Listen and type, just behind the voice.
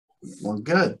Well,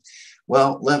 good.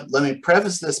 Well, let me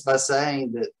preface this by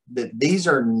saying that these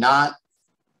are not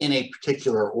in a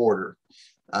particular order.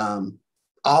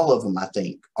 All of them, I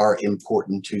think, are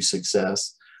important to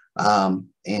success. And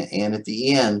at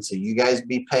the end, so you guys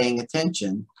be paying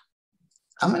attention,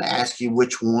 I'm going to ask you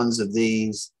which ones of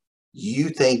these you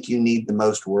think you need the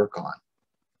most work on,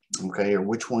 okay, or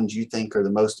which ones you think are the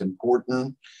most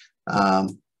important.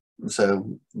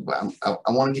 So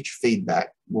I want to get your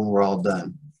feedback when we're all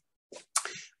done.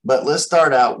 But let's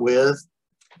start out with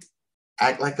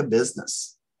act like a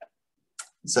business.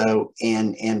 So,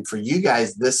 and for you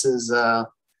guys, this is a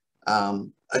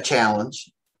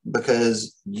challenge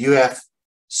because you have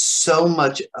so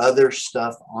much other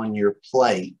stuff on your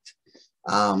plate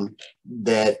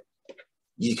that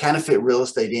you kind of fit real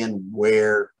estate in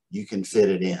where you can fit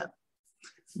it in.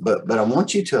 But I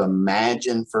want you to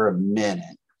imagine for a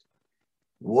minute,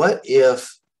 what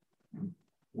if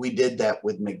we did that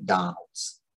with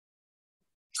McDonald's?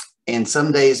 And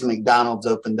some days McDonald's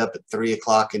opened up at 3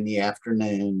 o'clock in the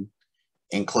afternoon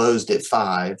and closed at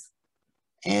 5.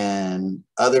 And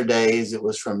other days it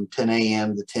was from 10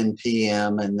 a.m. to 10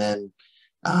 p.m. and then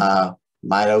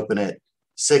might open at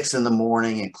 6 in the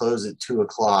morning and close at 2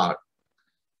 o'clock.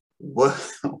 What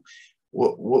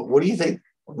do you think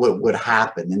would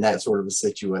happen in that sort of a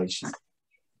situation?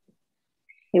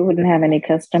 You wouldn't have any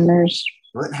customers.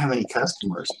 Wouldn't have any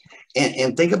customers.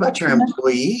 And think about your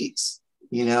employees.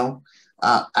 You know,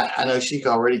 I know Sheikah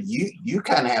already, you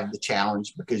kind of have the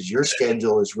challenge because your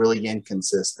schedule is really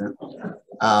inconsistent.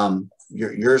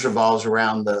 Yours revolves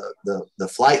around the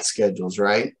flight schedules,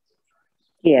 right?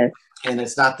 Yes. And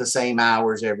it's not the same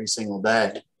hours every single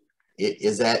day.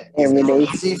 Is that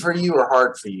easy for you or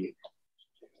hard for you?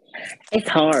 It's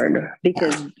hard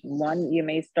because one, you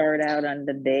may start out on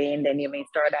the day and then you may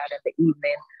start out in the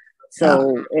evening.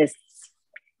 So it's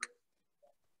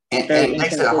and it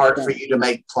makes it hard for you to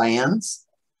make plans,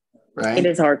 right? It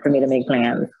is hard for me to make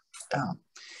plans. Yeah.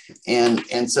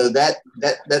 And so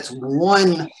that's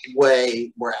one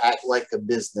way where act like a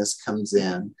business comes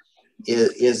in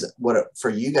is what for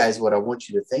you guys, what I want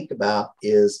you to think about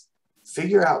is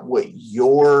figure out what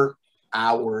your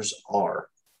hours are.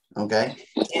 Okay.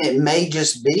 And it may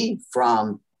just be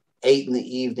from 8 in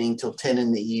the evening till 10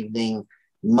 in the evening,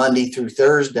 Monday through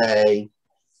Thursday,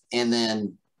 and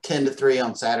then 10 to 3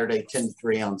 on Saturday, 10 to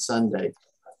 3 on Sunday.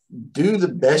 Do the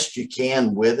best you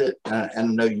can with it. And I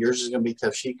know yours is going to be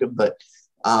tough, Sheikah, but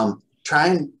try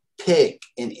and pick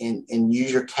and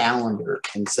use your calendar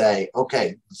and say,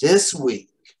 okay, this week,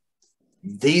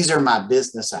 these are my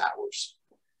business hours.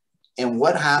 And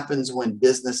what happens when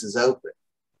business is open?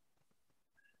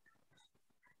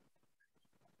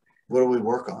 What do we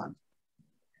work on?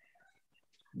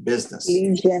 Business.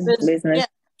 Business.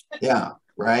 Yeah,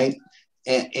 right.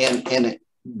 And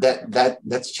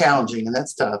that's challenging and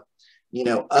that's tough. You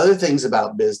know, other things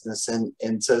about business,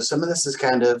 and so some of this is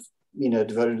kind of, you know,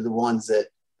 devoted to the ones that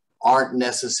aren't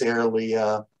necessarily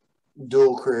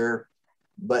dual career,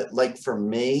 but like for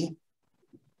me,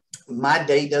 my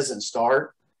day doesn't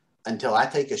start until I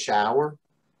take a shower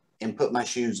and put my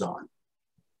shoes on.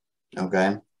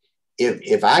 Okay.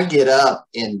 If I get up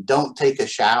and don't take a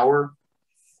shower,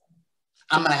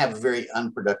 I'm going to have a very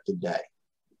unproductive day.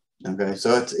 Okay.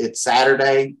 So it's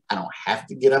Saturday. I don't have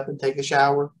to get up and take a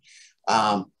shower.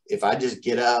 If I just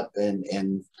get up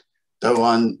and throw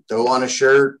on a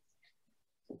shirt,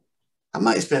 I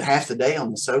might spend half the day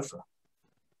on the sofa.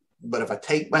 But if I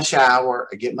take my shower,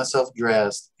 I get myself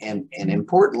dressed, and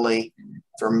importantly,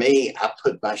 for me, I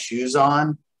put my shoes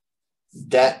on,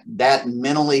 that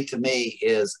mentally to me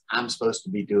is I'm supposed to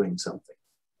be doing something.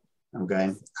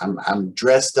 Okay. I'm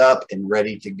dressed up and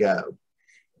ready to go.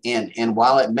 And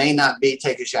while it may not be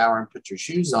take a shower and put your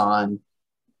shoes on,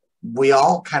 we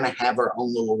all kind of have our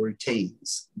own little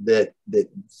routines that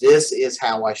this is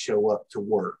how I show up to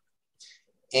work.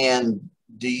 And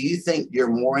do you think you're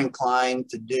more inclined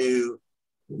to do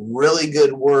really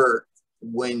good work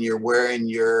when you're wearing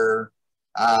your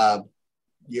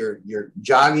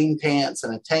jogging pants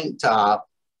and a tank top,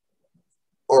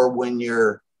 or when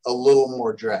you're a little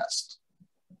more dressed?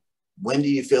 When do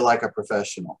you feel like a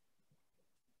professional?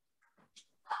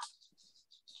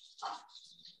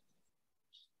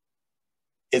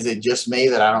 Is it just me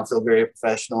that I don't feel very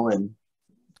professional and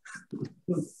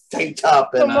tank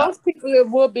top? And for most people, it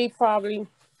will be probably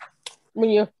when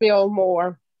you feel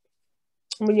more,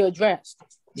 when you're dressed.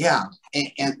 Yeah.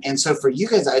 And so for you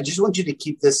guys, I just want you to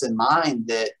keep this in mind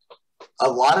that a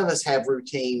lot of us have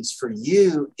routines. For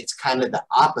you, it's kind of the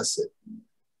opposite.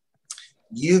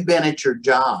 You've been at your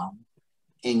job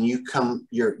and you come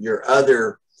your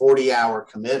other 40-hour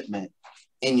commitment,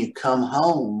 and you come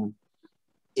home,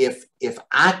 if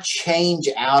I change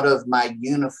out of my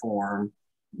uniform,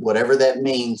 whatever that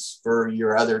means for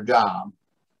your other job,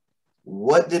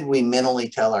 what did we mentally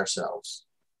tell ourselves?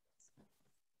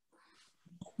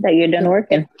 That you're done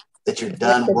working. That you're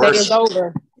done The working. day is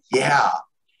over. Yeah.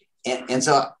 And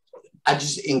so I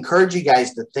just encourage you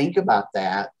guys to think about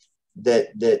that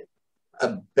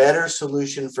a better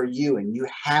solution for you, and you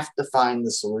have to find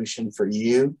the solution for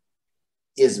you,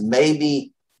 is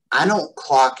maybe I don't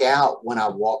clock out when I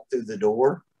walk through the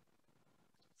door.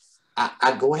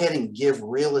 I go ahead and give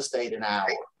real estate an hour.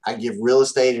 I give real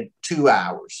estate 2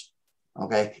 hours.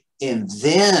 Okay. And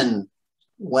then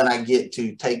when I get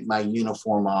to take my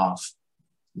uniform off,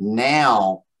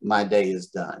 now my day is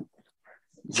done.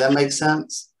 Does that make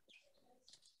sense?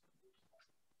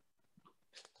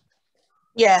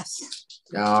 Yes.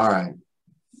 All right.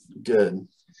 Good.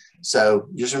 So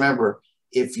just remember,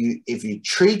 if you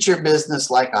treat your business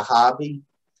like a hobby,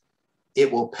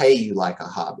 it will pay you like a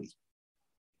hobby.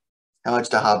 How much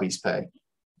do hobbies pay?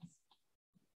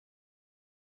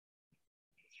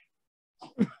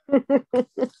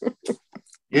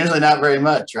 Usually not very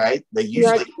much, right? They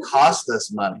usually cost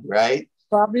us money, right?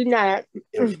 Probably not.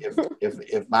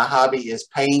 If my hobby is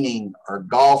painting or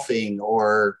golfing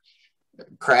or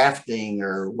crafting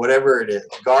or whatever it is,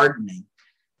 gardening,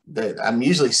 that I'm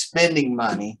usually spending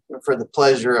money for the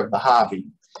pleasure of the hobby.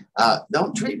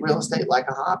 Don't treat real estate like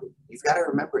a hobby. You've got to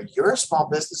remember, you're a small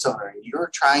business owner and you're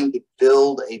trying to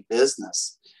build a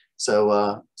business.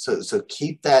 So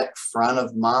keep that front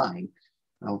of mind.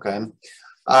 Okay.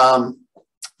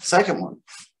 Second one,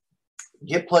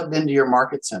 get plugged into your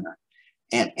market center.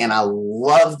 And I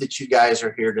love that you guys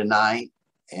are here tonight.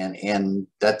 And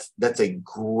that's a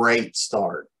great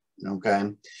start.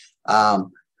 Okay.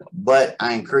 But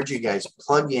I encourage you guys,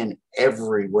 plug in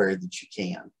everywhere that you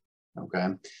can. Okay.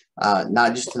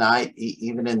 Not just tonight,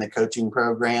 even in the coaching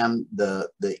program, the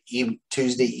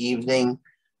Tuesday evening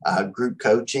group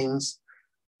coachings,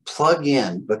 plug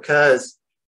in, because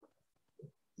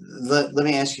let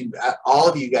me ask you, all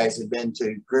of you guys have been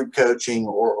to group coaching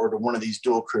or to one of these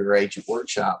dual career agent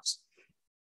workshops.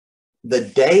 The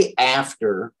day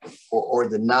after or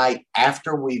the night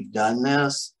after we've done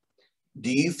this,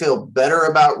 do you feel better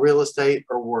about real estate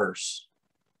or worse?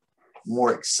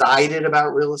 More excited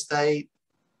about real estate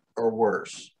or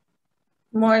worse?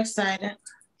 More excited.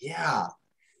 Yeah.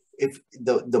 If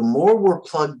the more we're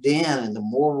plugged in and the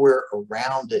more we're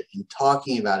around it and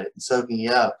talking about it and soaking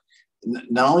it up,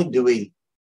 not only do we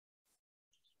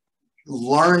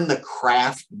learn the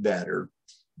craft better,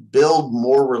 build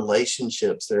more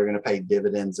relationships that are going to pay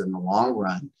dividends in the long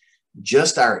run,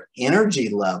 just our energy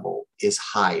level is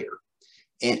higher.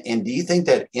 And do you think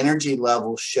that energy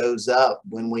level shows up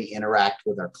when we interact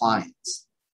with our clients?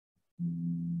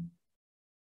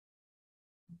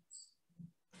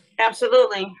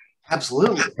 Absolutely.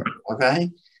 Absolutely.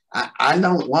 Okay. I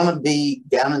don't want to be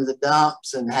down in the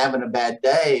dumps and having a bad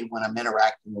day when I'm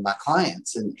interacting with my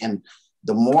clients. And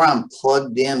the more I'm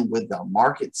plugged in with the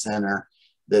market center,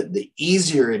 the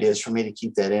easier it is for me to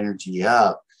keep that energy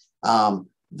up.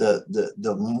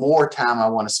 The more time I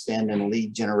want to spend in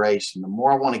lead generation, the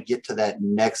more I want to get to that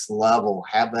next level,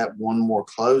 have that one more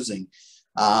closing,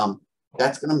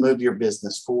 that's going to move your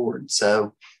business forward.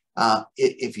 So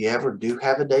if you ever do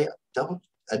have a day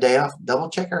off, double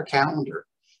check our calendar.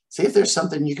 See if there's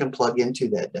something you can plug into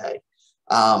that day.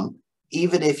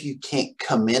 Even if you can't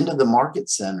come into the market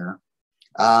center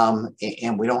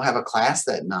and we don't have a class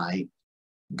that night,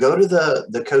 go to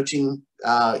the coaching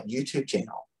YouTube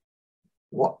channel.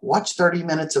 Watch 30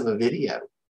 minutes of a video.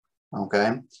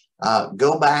 Okay.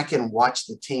 Go back and watch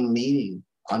the team meeting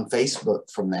on Facebook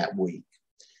from that week.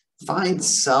 Find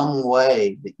some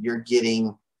way that you're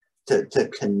getting to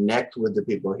connect with the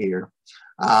people here.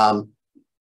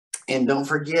 And don't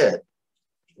forget,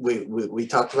 we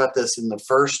talked about this in the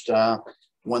first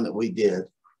one that we did.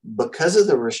 Because of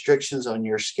the restrictions on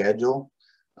your schedule,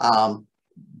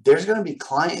 there's going to be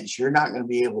clients you're not going to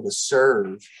be able to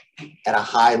serve at a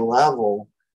high level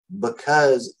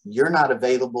because you're not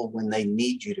available when they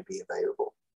need you to be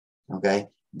available. Okay.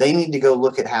 They need to go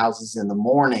look at houses in the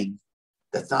morning.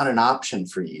 That's not an option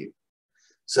for you.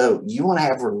 So you want to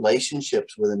have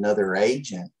relationships with another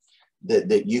agent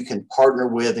that you can partner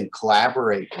with and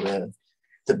collaborate with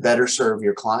to better serve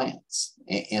your clients.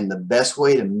 And the best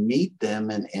way to meet them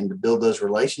and to build those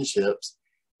relationships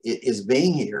is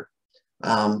being here.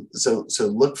 So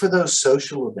look for those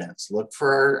social events. Look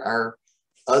for our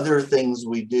other things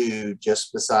we do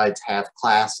just besides have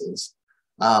classes,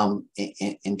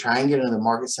 and try and get into the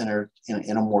market center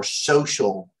in a more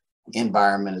social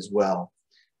environment as well.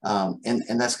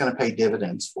 And that's going to pay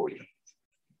dividends for you.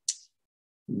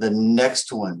 The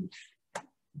next one,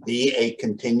 be a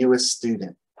continuous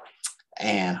student.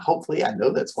 And hopefully, I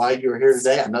know that's why you're here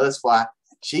today. I know that's why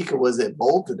Sheikah was at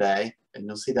Bold today. And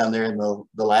you'll see down there in the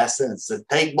last sentence, said,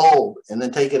 take Bold and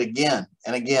then take it again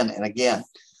and again and again.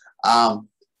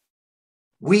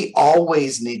 We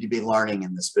always need to be learning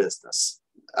in this business.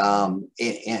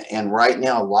 And right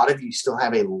now, a lot of you still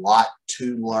have a lot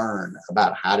to learn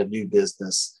about how to do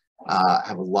business,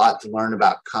 have a lot to learn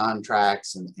about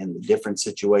contracts and the different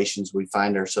situations we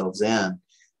find ourselves in.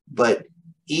 But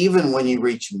even when you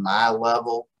reach my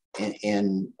level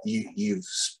and you've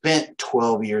spent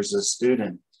 12 years as a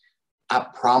student, I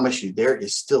promise you, there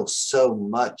is still so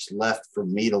much left for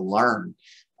me to learn.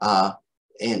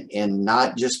 And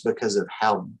not just because of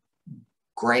how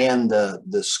grand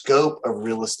the scope of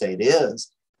real estate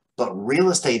is, but real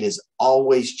estate is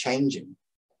always changing.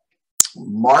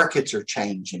 Markets are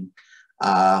changing.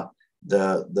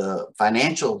 The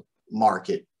financial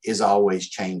market is always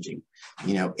changing.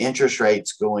 You know, interest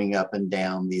rates going up and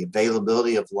down, the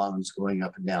availability of loans going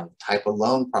up and down, the type of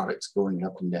loan products going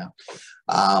up and down.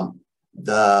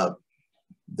 The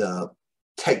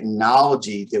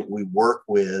technology that we work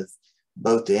with,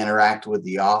 both to interact with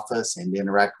the office and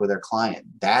interact with our client,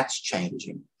 that's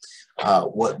changing.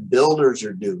 What builders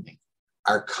are doing,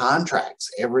 our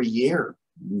contracts every year,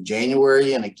 in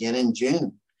January and again in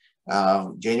June.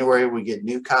 January, we get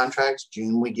new contracts.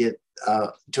 June, we get,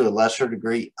 to a lesser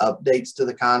degree, updates to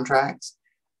the contracts.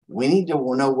 We need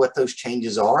to know what those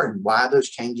changes are and why those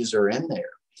changes are in there.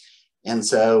 And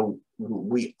so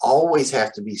we always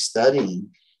have to be studying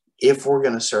if we're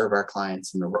going to serve our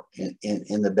clients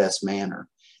in the best manner.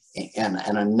 And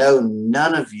I know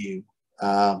none of you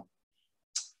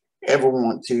ever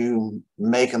want to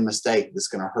make a mistake that's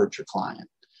going to hurt your client.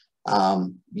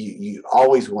 You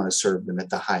always want to serve them at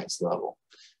the highest level.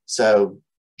 So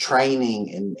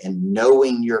training and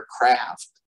knowing your craft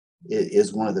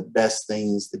is one of the best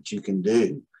things that you can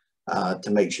do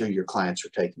to make sure your clients are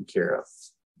taken care of.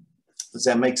 Does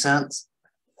that make sense?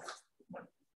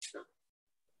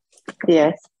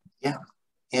 Yes. Yeah.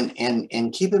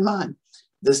 And keep in mind,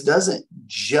 this doesn't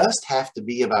just have to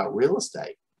be about real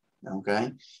estate.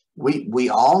 Okay. We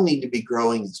all need to be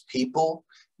growing as people.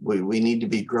 We need to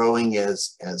be growing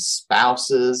as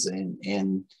spouses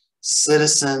and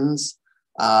citizens.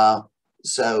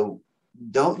 So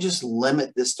don't just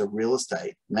limit this to real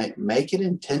estate. Make it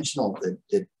intentional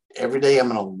that every day I'm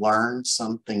going to learn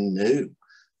something new.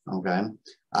 Okay.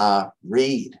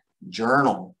 Read,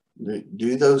 journal,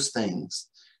 do those things.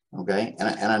 Okay.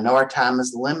 And I know our time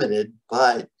is limited,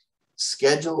 but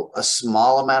schedule a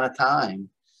small amount of time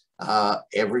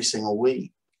every single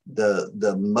week.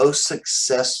 The most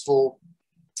successful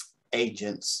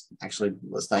agents, actually,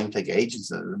 let's not even take agents,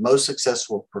 the most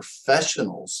successful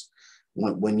professionals,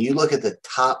 when you look at the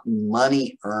top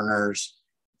money earners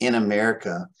in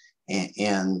America,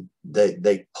 and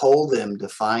they poll them to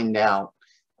find out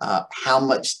how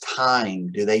much time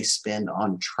do they spend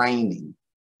on training.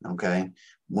 Okay.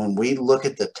 When we look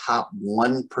at the top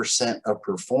 1% of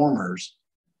performers,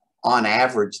 on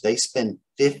average, they spend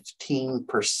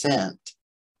 15%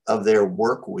 of their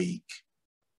work week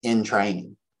in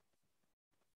training.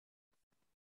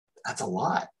 That's a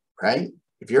lot, right?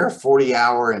 If you're a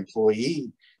 40-hour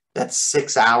employee, that's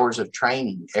 6 hours of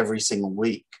training every single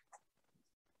week.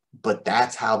 But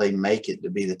that's how they make it to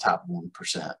be the top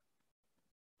 1%.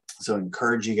 So I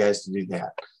encourage you guys to do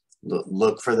that.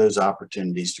 Look for those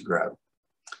opportunities to grow.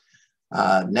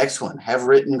 Next one, have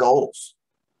written goals.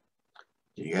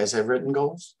 Do you guys have written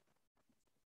goals?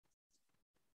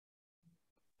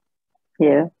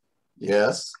 Yeah.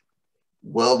 Yes.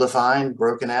 Well-defined,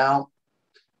 broken out?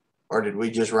 Or did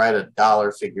we just write a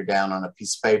dollar figure down on a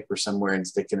piece of paper somewhere and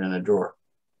stick it in a drawer?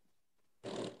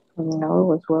 No, it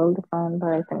was well defined,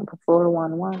 but I think before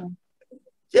 1-1.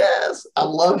 Yes, I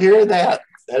love hearing that.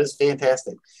 That is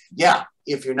fantastic. Yeah,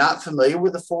 if you're not familiar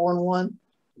with the 411,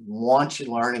 want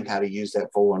you learning how to use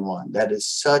that 411. That is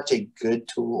such a good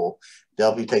tool to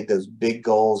help you take those big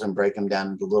goals and break them down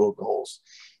into little goals.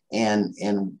 And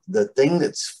the thing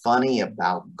that's funny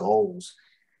about goals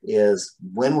is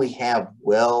when we have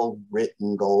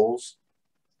well-written goals,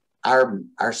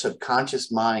 our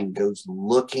subconscious mind goes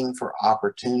looking for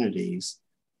opportunities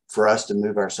for us to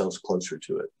move ourselves closer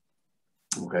to it.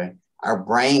 Okay. Our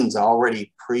brain's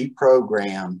already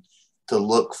pre-programmed to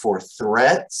look for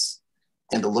threats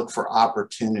and to look for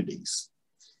opportunities.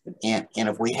 And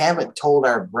if we haven't told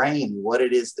our brain what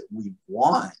it is that we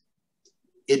want,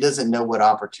 it doesn't know what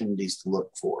opportunities to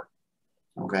look for.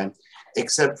 Okay.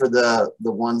 Except for the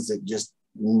ones that just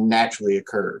naturally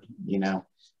occurred. You know,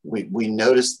 we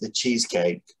noticed the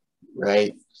cheesecake,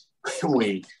 right?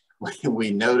 we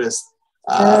noticed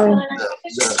that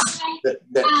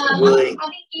really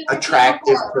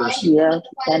attractive person. Yeah,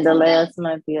 and the last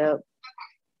month, yep.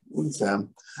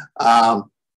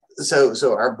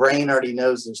 So our brain already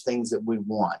knows there's things that we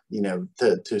want, you know,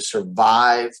 to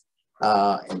survive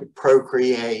and to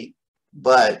procreate.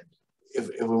 But if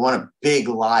we want a big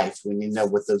life, we need to know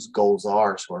what those goals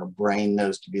are, so our brain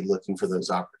knows to be looking for those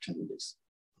opportunities.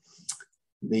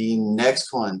 The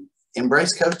next one,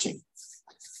 embrace coaching.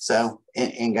 So,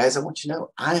 and guys, I want you to know,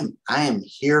 I am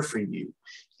here for you,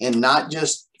 and not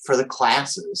just for the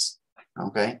classes.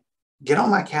 Okay, get on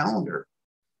my calendar.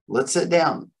 Let's sit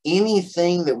down.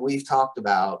 Anything that we've talked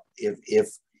about,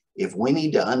 if we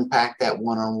need to unpack that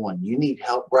one-on-one, you need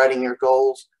help writing your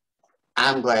goals,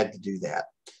 I'm glad to do that.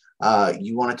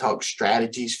 You want to talk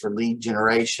strategies for lead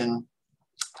generation,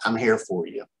 I'm here for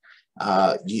you.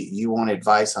 You want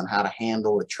advice on how to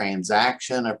handle a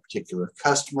transaction, a particular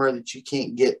customer that you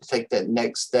can't get to take that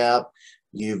next step.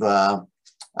 You've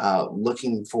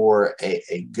looking for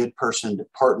a good person to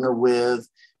partner with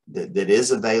that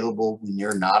is available when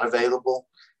you're not available.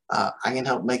 I can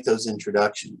help make those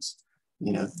introductions.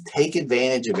 You know, take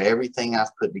advantage of everything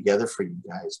I've put together for you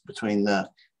guys, between the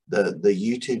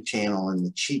YouTube channel and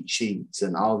the cheat sheets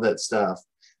and all that stuff.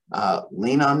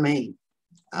 Lean on me.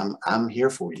 I'm here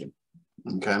for you.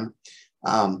 Okay.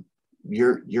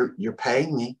 You're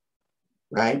paying me,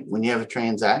 right? When you have a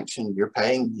transaction, you're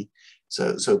paying me.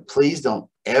 So please don't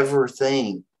ever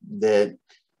think that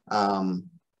I'm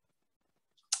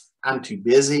too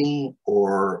busy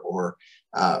or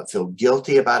feel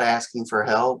guilty about asking for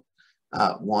help.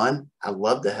 One, I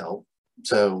love to help,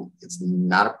 so it's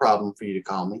not a problem for you to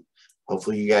call me.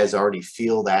 Hopefully you guys already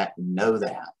feel that and know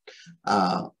that.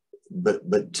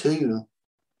 But two,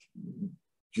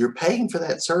 you're paying for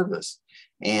that service.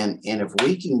 And if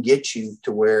we can get you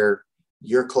to where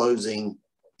you're closing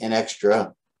an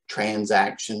extra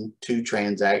transaction, 2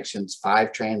 transactions,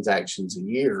 5 transactions a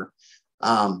year,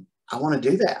 I want to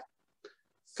do that,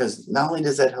 because not only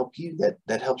does that help you,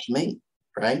 that helps me,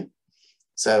 right?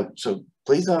 So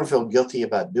please don't feel guilty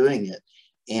about doing it.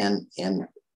 And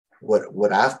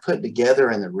what I've put together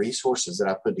and the resources that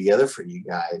I put together for you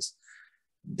guys,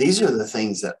 these are the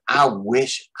things that I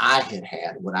wish I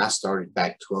had when I started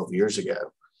back 12 years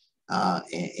ago,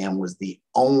 and was the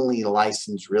only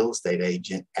licensed real estate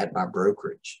agent at my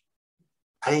brokerage.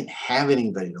 I didn't have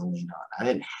anybody to lean on. I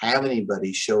didn't have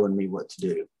anybody showing me what to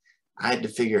do. I had to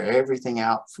figure everything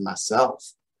out for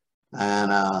myself.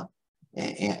 And I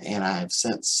have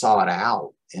since sought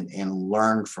out and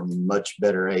learned from much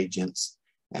better agents,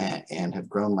 and have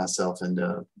grown myself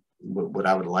into what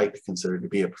I would like to consider to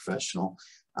be a professional.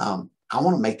 I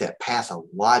want to make that path a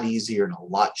lot easier and a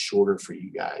lot shorter for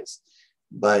you guys.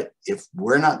 But if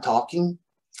we're not talking,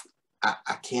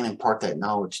 I can't impart that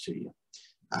knowledge to you.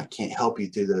 I can't help you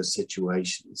through those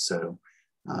situations. So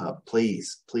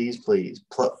please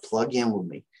plug in with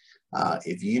me.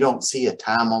 If you don't see a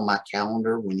time on my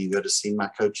calendar when you go to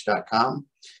seemycoach.com,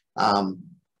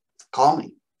 call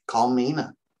me. Call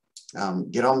Mina.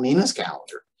 Get on Mina's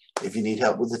calendar if you need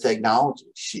help with the technology.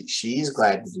 She's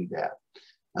glad to do that.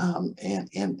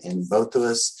 And both of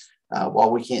us,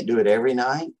 while we can't do it every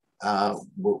night,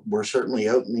 we're certainly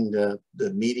opening the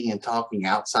meeting and talking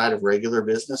outside of regular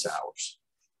business hours.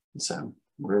 So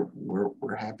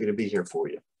we're happy to be here for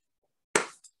you.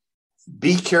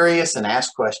 Be curious and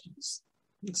ask questions.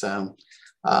 So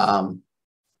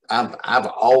I've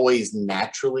always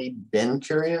naturally been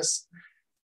curious.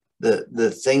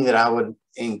 The thing that I would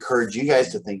encourage you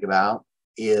guys to think about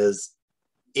is,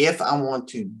 if I want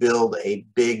to build a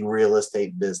big real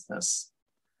estate business,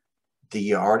 do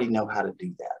you already know how to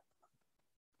do that?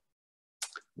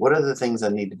 What are the things I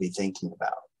need to be thinking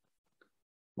about?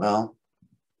 Well,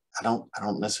 I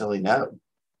don't necessarily know.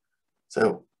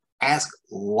 So ask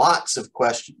lots of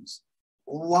questions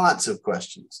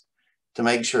to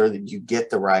make sure that you get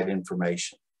the right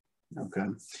information. Okay.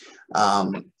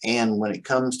 And when it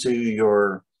comes to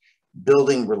your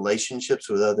building relationships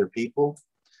with other people,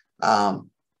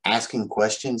 asking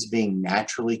questions, being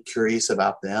naturally curious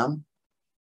about them.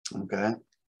 Okay.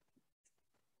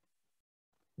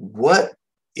 What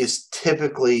is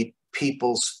typically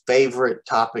people's favorite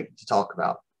topic to talk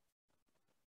about?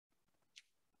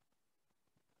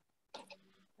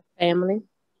 Family,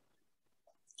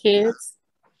 kids.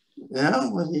 Yeah,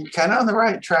 well, you're kind of on the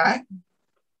right track.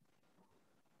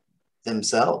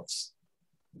 Themselves.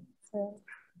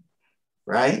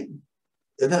 Right?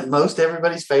 Isn't that most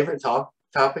everybody's favorite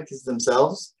topic is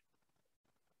themselves?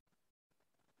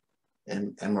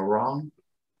 And am I wrong?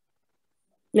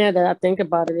 Now that I think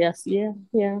about it, yes, yeah.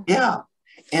 Yeah.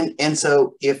 And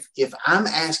so if I'm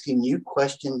asking you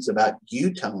questions about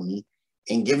you, Tony,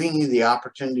 and giving you the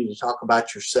opportunity to talk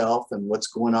about yourself and what's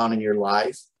going on in your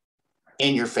life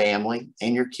and your family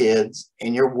and your kids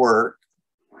and your work,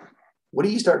 what do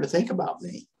you start to think about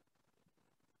me?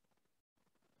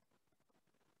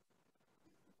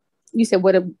 You said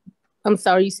what? I'm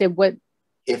sorry. You said what?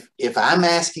 If I'm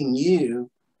asking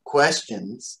you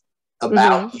questions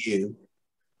about you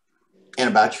and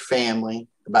about your family,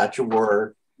 about your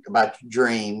work, about your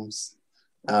dreams,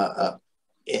 and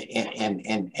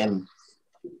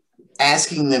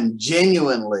asking them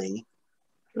genuinely,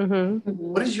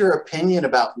 what does your opinion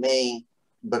about me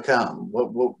become?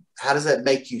 What how does that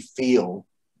make you feel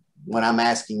when I'm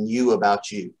asking you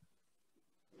about you?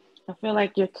 I feel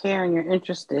like you're caring, you're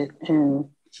interested in.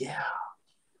 Yeah.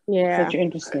 That you're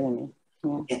interested in me.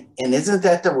 Yeah. And isn't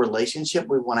that the relationship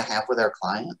we want to have with our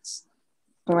clients?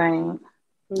 Right.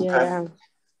 Yeah. Okay.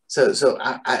 So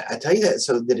I tell you that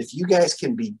so that if you guys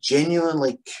can be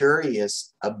genuinely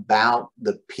curious about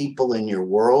the people in your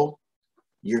world,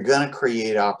 you're going to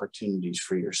create opportunities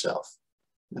for yourself.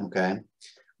 Okay.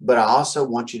 But I also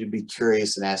want you to be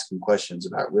curious and asking questions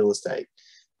about real estate,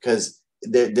 because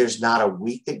there's not a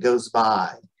week that goes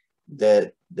by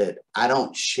that I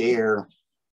don't share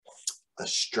a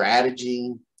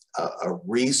strategy, a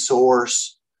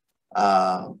resource,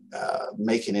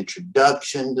 make an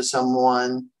introduction to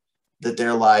someone that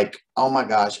they're like, oh my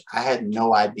gosh, I had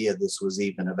no idea this was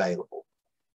even available.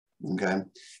 Okay.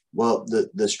 Well,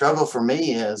 the struggle for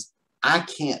me is I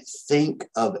can't think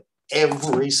of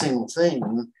every single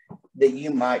thing that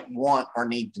you might want or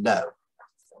need to know.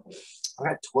 I've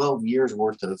got 12 years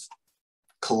worth of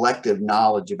collective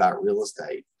knowledge about real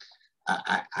estate.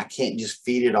 I can't just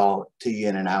feed it all to you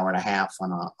in an hour and a half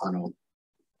on a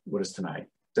what is tonight?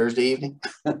 Thursday evening?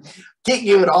 Can't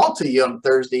give it all to you on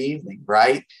Thursday evening,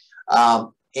 right?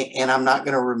 And I'm not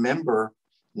going to remember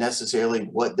necessarily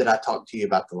what did I talk to you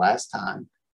about the last time.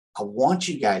 I want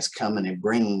you guys coming and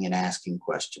bringing and asking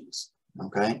questions,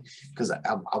 okay? Because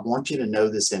I want you to know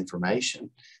this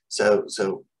information. So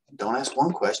don't ask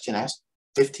one question, ask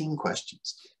 15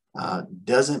 questions.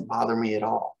 Doesn't bother me at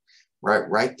all. Right?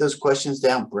 Write those questions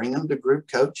down, bring them to group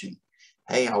coaching.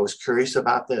 Hey, I was curious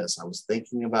about this. I was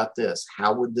thinking about this.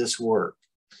 How would this work?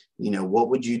 You know, what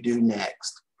would you do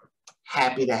next?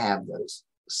 Happy to have those.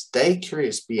 Stay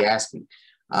curious, be asking,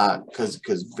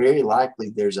 because very likely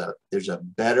there's a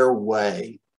better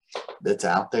way that's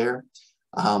out there.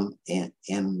 And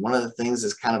one of the things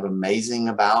that's kind of amazing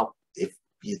about, if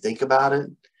you think about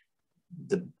it,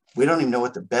 we don't even know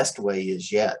what the best way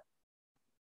is yet,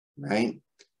 right?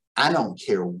 I don't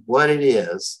care what it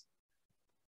is.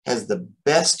 Has the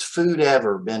best food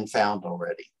ever been found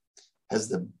already? Has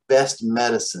the best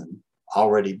medicine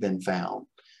already been found?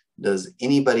 Does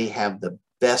anybody have the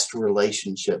best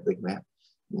relationship they can have?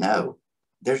 No.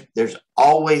 There's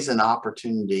always an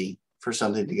opportunity for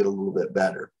something to get a little bit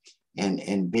better.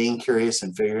 And being curious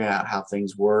and figuring out how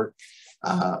things work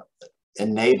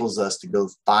enables us to go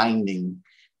finding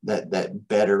that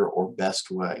better or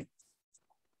best way.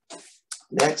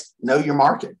 Next, know your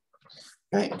market.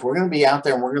 Okay, if we're going to be out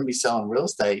there and we're going to be selling real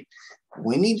estate,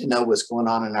 we need to know what's going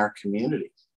on in our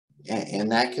community.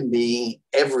 And that can be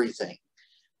everything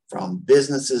from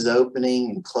businesses opening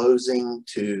and closing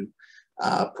to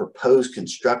proposed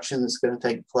construction that's going to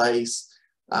take place,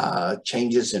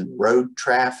 changes in road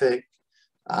traffic,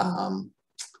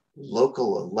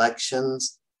 local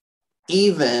elections,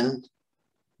 even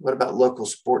what about local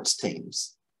sports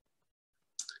teams?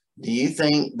 Do you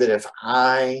think that if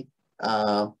I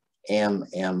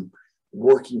am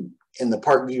working in the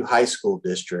Parkview High School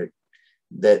district,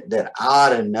 that I ought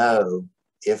to know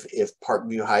if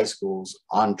Parkview High School's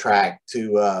on track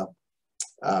to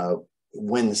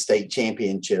win the state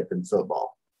championship in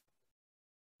football?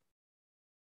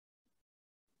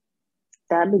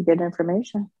 That'd be good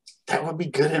information. That would be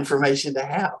good information to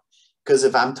have. Because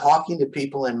if I'm talking to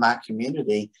people in my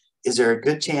community, is there a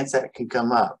good chance that can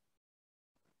come up?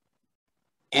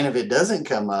 And if it doesn't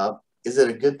come up, is it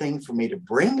a good thing for me to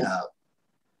bring up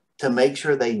to make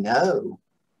sure they know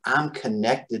I'm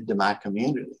connected to my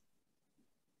community?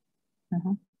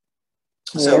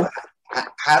 So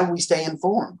how do we stay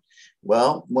informed?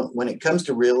 Well, when it comes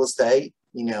to real estate,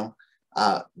 you know,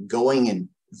 going and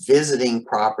visiting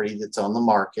property that's on the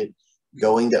market,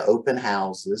 going to open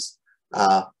houses,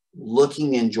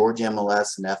 looking in Georgia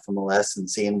MLS and FMLS and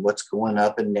seeing what's going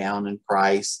up and down in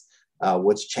price,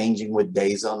 what's changing with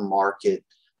days on market.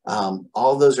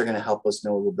 All those are going to help us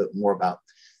know a little bit more about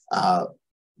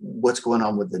what's going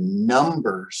on with the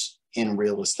numbers in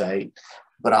real estate.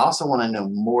 but I also want to know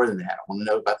more than that. I want to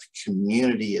know about the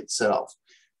community itself.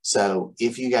 So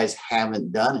if you guys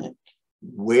haven't done it,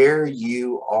 where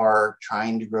you are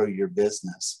trying to grow your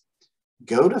business,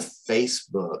 go to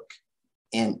Facebook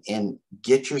and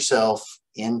get yourself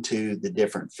into the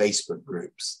different Facebook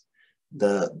groups,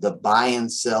 the buy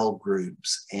and sell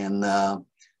groups, and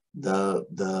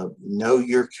the know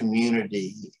your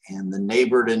community, and the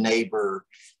neighbor to neighbor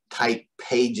type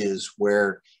pages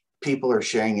where people are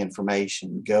sharing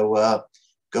information. Go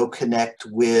connect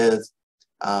with,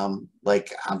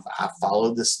 like I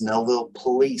follow the Snellville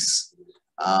Police.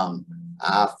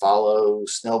 I follow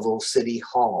Snellville City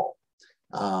Hall.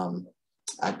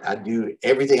 I do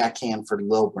everything I can for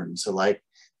Lilburn. So like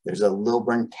there's a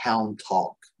Lilburn Town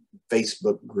Talk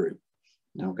Facebook group,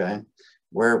 okay,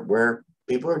 where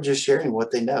people are just sharing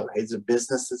what they know. Hey, there's a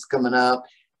business that's coming up.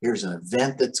 Here's an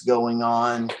event that's going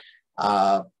on.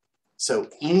 So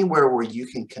anywhere where you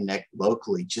can connect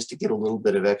locally just to get a little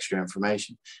bit of extra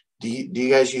information. Do you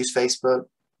guys use Facebook?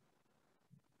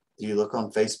 Do you look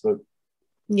on Facebook?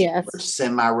 Yes. Or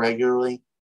semi-regularly?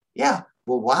 Yeah.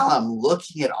 Well, while I'm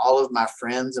looking at all of my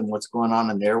friends and what's going on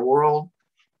in their world,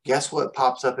 guess what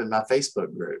pops up in my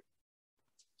Facebook group?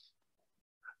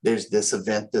 There's this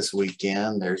event this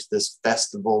weekend. There's this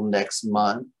festival next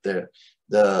month.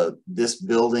 This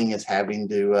building is having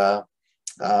to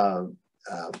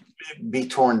be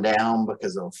torn down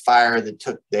because of a fire that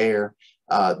took there.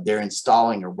 They're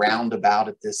installing a roundabout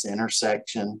at this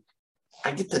intersection.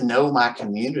 I get to know my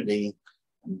community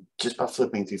just by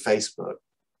flipping through Facebook.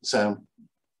 So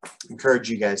I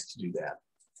encourage you guys to do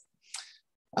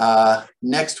that.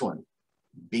 Next one,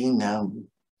 be known.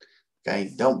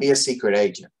 Okay, don't be a secret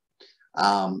agent.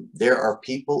 There are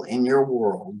people in your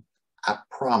world, I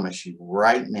promise you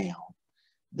right now,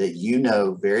 that you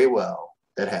know very well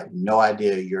that have no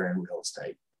idea you're in real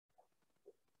estate.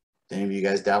 Do any of you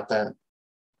guys doubt that?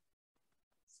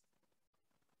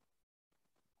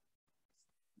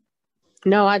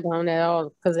 No, I don't at all,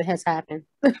 because it has happened.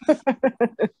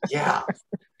 Yeah.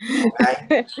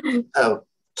 Okay. So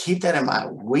keep that in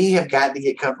mind. We have got to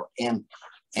get comfortable.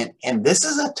 And this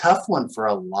is a tough one for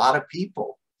a lot of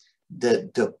people,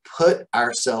 to put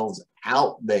ourselves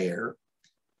out there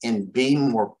and be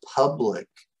more public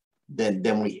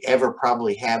than we ever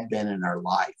probably have been in our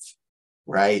life,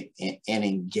 right? And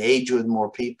engage with more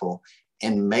people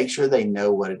and make sure they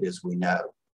know what it is we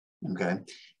know, okay?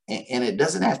 And it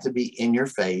doesn't have to be in your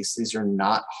face. These are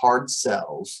not hard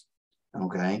sells,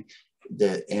 okay?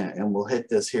 And we'll hit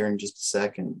this here in just a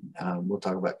second. We'll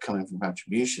talk about coming from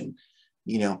contribution.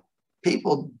 You know,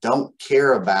 people don't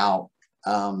care about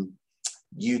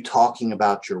you talking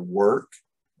about your work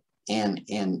and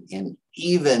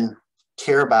even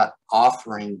care about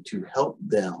offering to help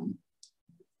them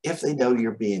if they know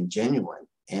you're being genuine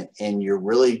and you're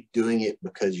really doing it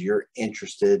because you're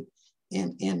interested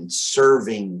in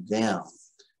serving them.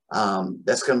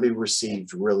 That's going to be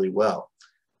received really well.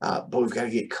 But we've got to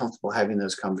get comfortable having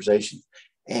those conversations.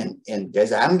 And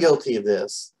guys, I'm guilty of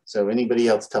this. So anybody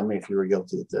else tell me if you were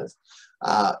guilty of this.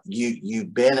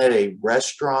 You've been at a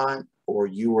restaurant or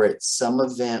you were at some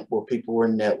event where people were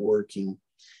networking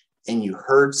and you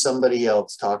heard somebody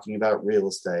else talking about real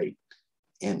estate.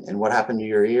 And what happened to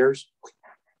your ears?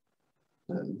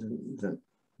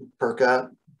 Perk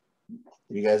up.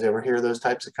 You guys ever hear those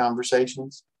types of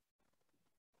conversations?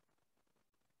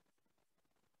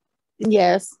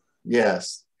 Yes.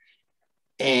 Yes.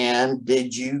 And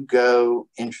did you go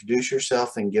introduce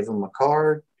yourself and give them a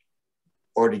card?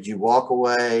 Or did you walk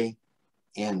away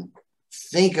and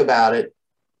think about it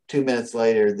 2 minutes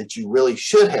later that you really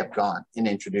should have gone and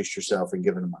introduced yourself and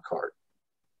given them a card?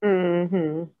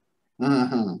 Mm-hmm.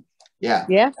 Mm-hmm. Yeah.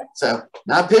 Yeah. So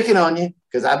not picking on you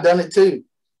because I've done it too.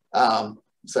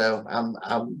 So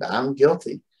I'm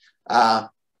guilty. But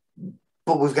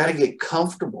we've got to get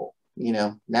comfortable. You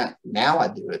know, now I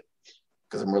do it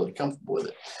because I'm really comfortable with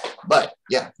it. But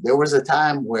yeah, there was a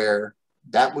time where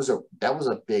that was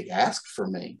a big ask for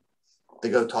me to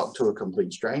go talk to a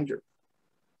complete stranger.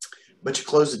 But you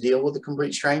close the deal with a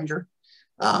complete stranger,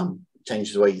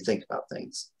 changes the way you think about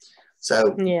things.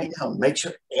 So Yeah. you know, make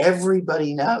sure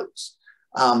everybody knows.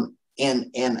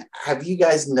 And have you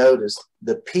guys noticed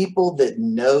the people that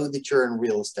know that you're in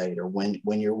real estate, or when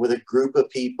you're with a group of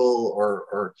people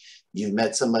or you've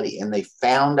met somebody and they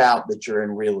found out that you're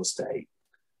in real estate,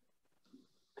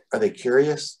 are they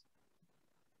curious?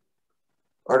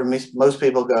 Or do most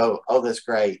people go, oh, that's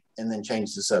great, and then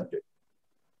change the subject?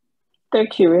 They're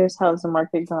curious. How's the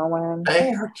market going?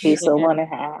 They are They curious. still want to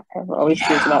have. I'm always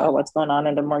curious about what's going on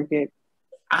in the market.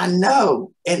 I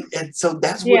know. And so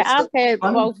that's Yeah, what's so I've had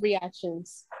funny. both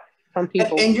reactions. from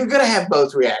people. And you're going to have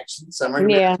both reactions. Some are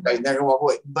going to Yeah. be they're going to walk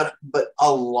away. But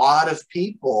a lot of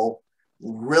people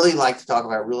really like to talk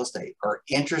about real estate, are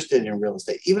interested in real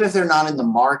estate, even if they're not in the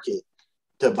market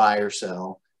to buy or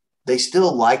sell. They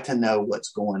still like to know what's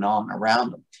going on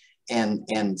around them.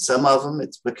 And some of them,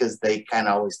 it's because they kind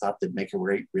of always thought they'd make a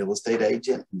great real estate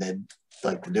agent and they'd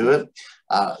like to do it.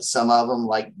 Some of them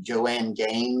like Joanne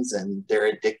Gaines and they're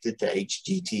addicted to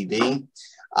HGTV.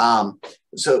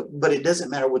 But it doesn't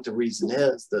matter what the reason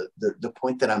is. The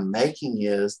point that I'm making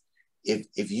is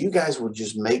if you guys will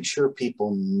just make sure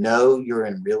people know you're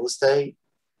in real estate,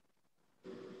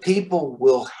 people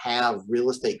will have real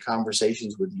estate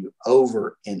conversations with you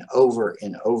over and over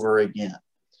and over again.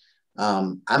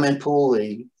 I'm in pool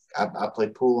league. I play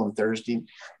pool on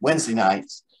Wednesday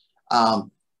nights.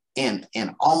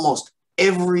 And almost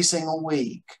every single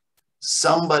week,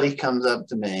 somebody comes up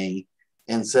to me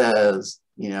and says,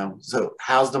 so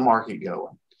how's the market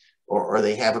going? Or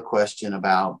they have a question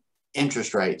about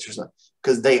interest rates or something,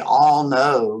 because they all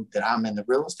know that I'm in the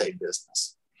real estate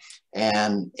business.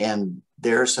 And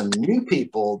there are some new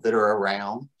people that are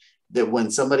around that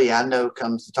when somebody I know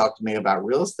comes to talk to me about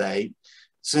real estate,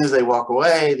 as soon as they walk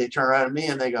away, they turn around to me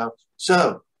and they go,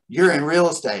 so you're in real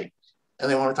estate. And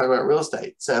they want to talk about real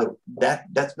estate. So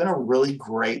that's been a really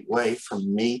great way for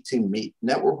me to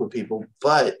network with people.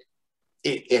 But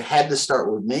it had to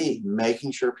start with me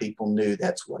making sure people knew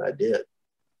that's what I did.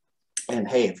 And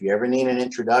hey, if you ever need an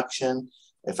introduction,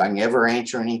 if I can ever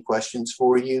answer any questions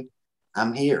for you,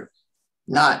 I'm here.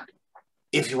 Not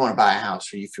if you want to buy a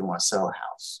house or if you want to sell a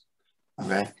house.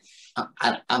 Okay.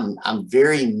 I'm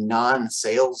very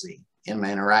non-salesy in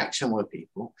my interaction with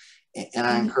people. And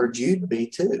I encourage you to be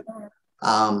too.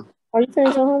 Are you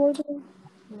finished your homework?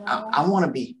 I want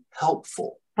to be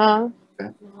helpful. Huh?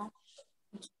 Okay.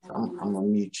 I'm going to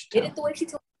mute you. Get it the way she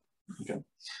told me. Okay.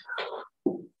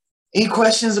 Any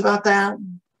questions about that?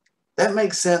 That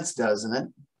makes sense, doesn't it?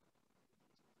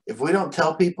 If we don't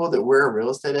tell people that we're a real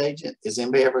estate agent, is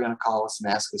anybody ever going to call us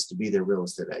and ask us to be their real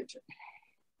estate agent?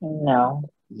 No.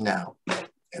 No,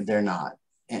 and they're not.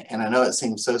 And I know it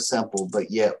seems so simple, but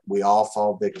yet we all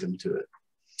fall victim to it.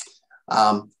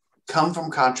 Come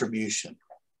from contribution,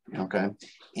 okay?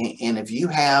 And if you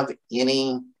have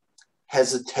any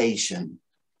hesitation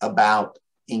about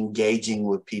engaging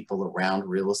with people around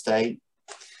real estate,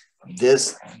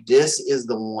 this is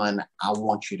the one I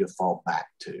want you to fall back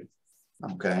to,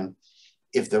 okay?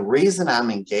 If the reason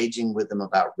I'm engaging with them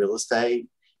about real estate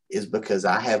is because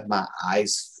I have my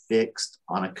eyes fixed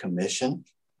on a commission,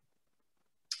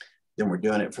 then we're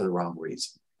doing it for the wrong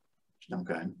reason,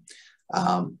 okay?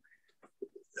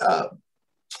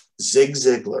 Zig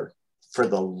Ziglar, for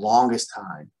the longest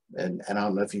time, and I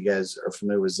don't know if you guys are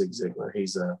familiar with Zig Ziglar.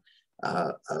 He's a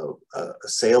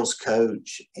sales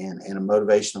coach and a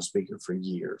motivational speaker for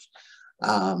years.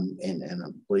 And I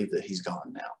believe that he's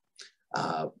gone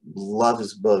now. Love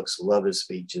his books, love his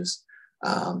speeches,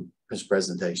 his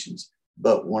presentations.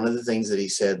 But one of the things that he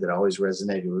said that always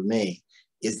resonated with me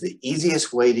is the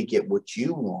easiest way to get what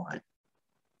you want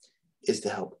is to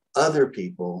help other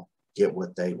people get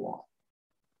what they want.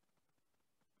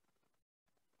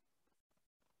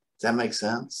 Does that make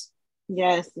sense?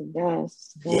 Yes, it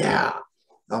does. Yeah.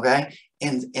 Okay.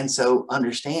 And so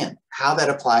understand how that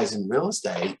applies in real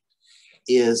estate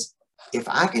is if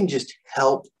I can just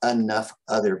help enough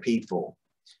other people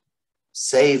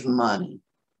save money,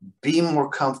 be more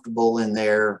comfortable in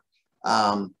their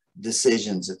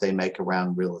decisions that they make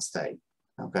around real estate.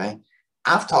 Okay.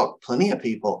 I've talked plenty of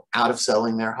people out of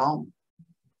selling their home.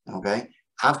 Okay.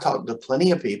 I've talked to plenty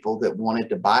of people that wanted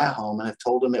to buy a home and have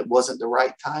told them it wasn't the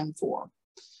right time for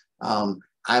them.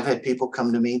 I've had people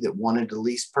come to me that wanted to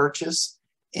lease purchase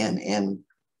and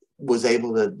was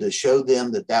able to show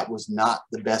them that that was not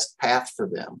the best path for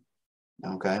them.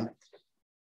 Okay.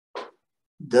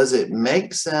 Does it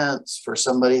make sense for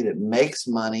somebody that makes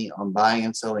money on buying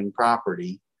and selling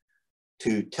property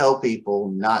to tell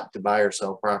people not to buy or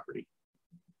sell property?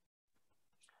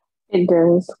 It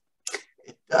does.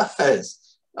 It does.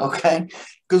 Okay.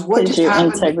 Because what just your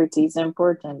happened? integrity is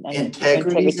important. And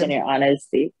integrity and your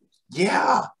honesty.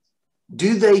 Yeah.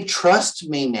 Do they trust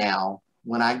me now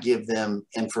when I give them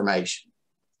information?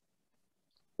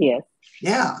 Yes.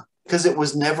 Yeah. Because it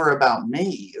was never about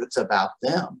me. It's about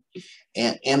them.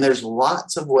 And there's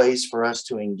lots of ways for us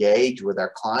to engage with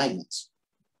our clients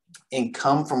and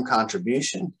come from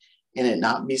contribution and it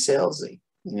not be salesy.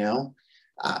 You know,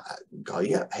 call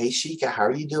you up. Hey, Sheikah, how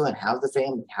are you doing? How's the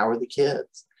family? How are the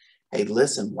kids? Hey,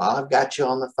 listen, while I've got you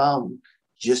on the phone,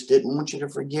 just didn't want you to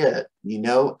forget, you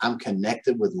know, I'm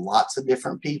connected with lots of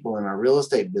different people in our real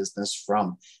estate business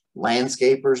from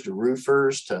landscapers to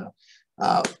roofers to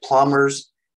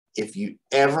plumbers. If you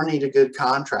ever need a good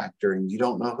contractor and you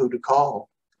don't know who to call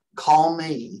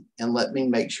me and let me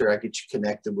make sure I get you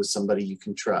connected with somebody you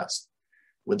can trust.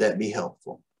 Would that be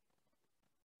helpful?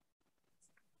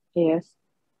 Yes.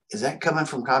 Is that coming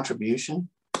from contribution?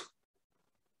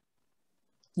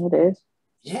 It is.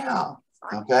 Yeah.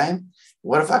 Okay.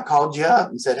 What if I called you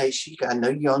up and said, hey, Sheikah, I know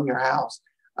you own your house.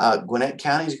 Gwinnett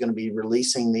County is going to be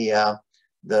releasing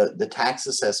the tax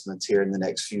assessments here in the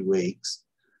next few weeks.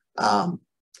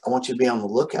 I want you to be on the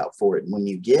lookout for it. And when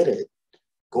you get it,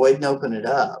 go ahead and open it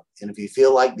up. And if you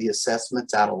feel like the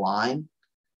assessment's out of line,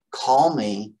 call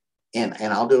me and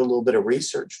I'll do a little bit of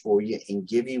research for you and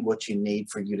give you what you need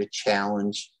for you to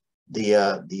challenge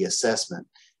the assessment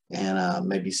and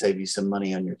maybe save you some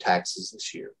money on your taxes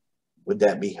this year. Would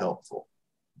that be helpful?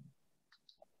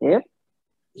 Yep.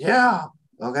 Yeah.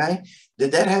 Okay.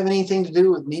 Did that have anything to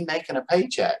do with me making a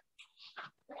paycheck?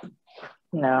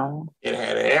 No. It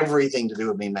had everything to do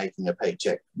with me making a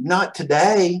paycheck. Not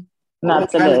today. Not I'm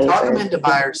trying today. to talk them into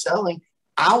buyer selling.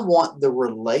 I want the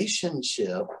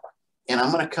relationship, and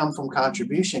I'm going to come from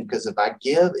contribution, because if I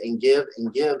give and give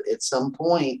and give, at some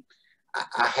point,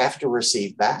 I have to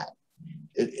receive back.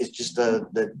 It's just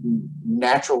the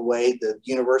natural way the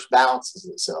universe balances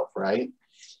itself, right?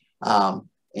 And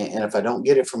if I don't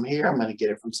get it from here, I'm going to get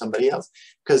it from somebody else,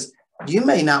 because you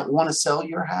may not want to sell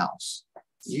your house.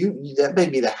 That may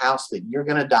be the house that you're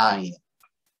going to die in.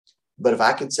 But if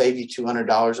I could save you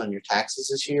 $200 on your taxes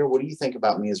this year, what do you think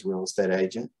about me as a real estate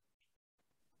agent?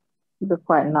 You're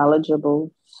quite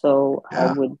knowledgeable, so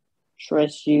Yeah. I would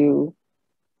trust you,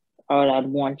 or I'd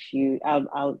want you.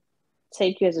 I'll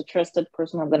take you as a trusted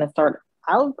person.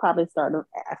 I'll probably start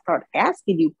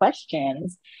asking you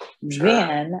questions. Sure.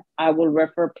 Then I will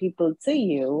refer people to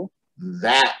you.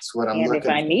 That's what I'm looking for.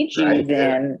 And if I need you, right then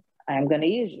there. I'm going to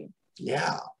use you.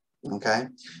 Yeah. Okay.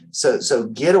 So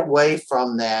get away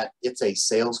from that. It's a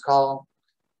sales call.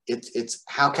 It's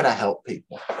how can I help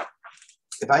people?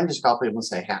 If I can just call people and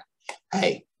say,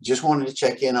 hey, just wanted to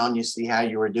check in on you, see how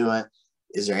you were doing.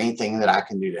 Is there anything that I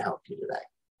can do to help you today?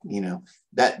 You know,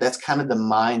 that's kind of the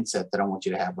mindset that I want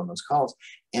you to have on those calls.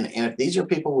 And if these are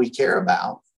people we care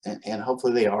about, and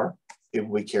hopefully they are people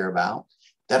we care about,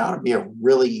 that ought to be a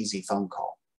really easy phone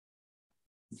call.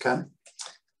 Okay.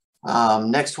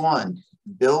 Next one,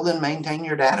 build and maintain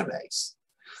your database.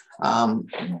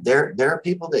 There are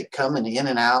people that come in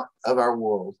and out of our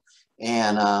world,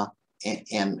 and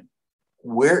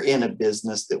we're in a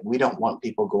business that we don't want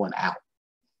people going out.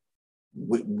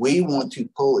 We want to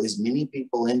pull as many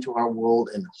people into our world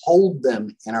and hold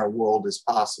them in our world as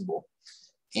possible.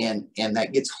 And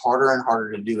that gets harder and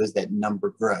harder to do as that number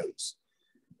grows.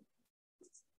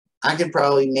 I could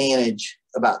probably manage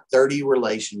about 30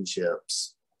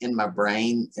 relationships in my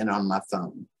brain and on my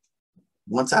phone.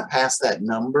 Once I pass that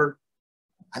number,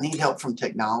 I need help from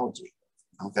technology.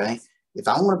 Okay. If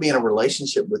I want to be in a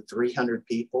relationship with 300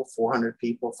 people, 400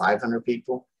 people, 500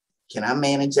 people, can I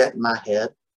manage that in my head?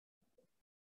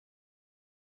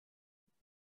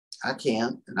 I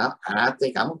can. And I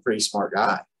think I'm a pretty smart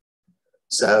guy.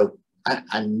 So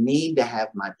I need to have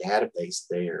my database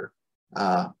there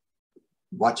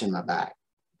watching my back,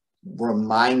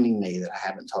 reminding me that I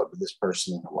haven't talked to this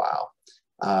person in a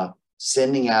while,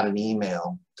 sending out an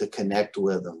email to connect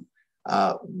with them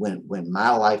when my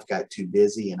life got too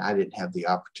busy and I didn't have the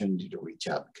opportunity to reach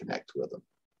out and connect with them.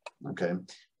 Okay.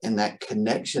 And that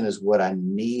connection is what I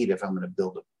need if I'm going to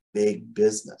build a big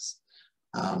business.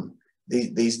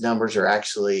 These numbers are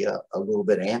actually a little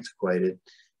bit antiquated.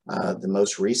 The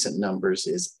most recent numbers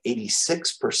is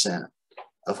 86%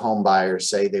 of home buyers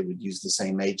say they would use the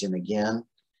same agent again,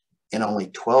 and only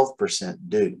 12%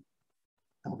 do.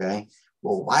 Okay.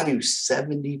 Well, why do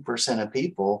 70% of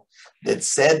people that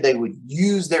said they would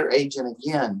use their agent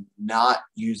again not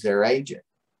use their agent?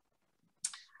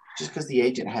 Just because the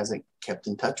agent hasn't kept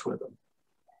in touch with them.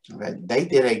 Okay. They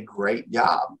did a great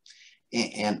job.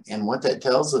 And what that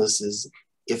tells us is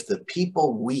if the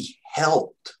people we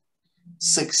helped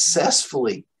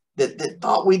successfully that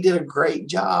thought we did a great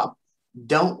job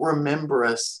don't remember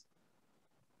us,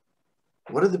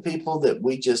 what are the people that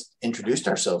we just introduced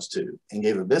ourselves to and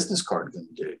gave a business card going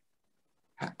to do?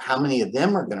 How many of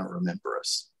them are going to remember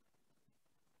us?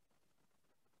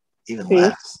 Even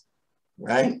less,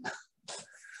 right?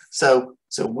 So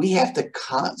we have to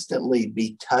constantly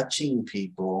be touching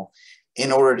people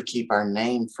in order to keep our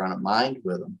name front of mind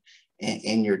with them.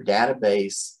 And your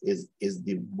database is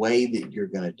the way that you're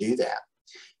going to do that.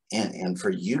 And for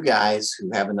you guys who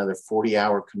have another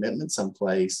 40-hour commitment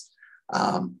someplace,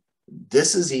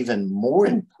 this is even more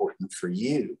important for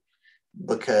you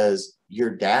because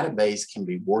your database can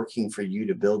be working for you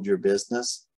to build your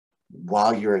business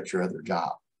while you're at your other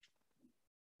job,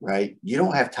 right? You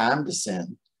don't have time to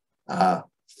send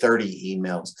 30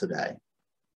 emails today,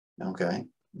 okay?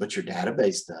 But your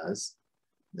database does.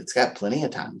 It's got plenty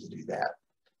of time to do that.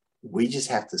 We just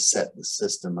have to set the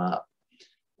system up.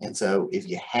 And so if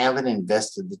you haven't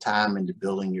invested the time into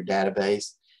building your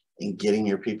database and getting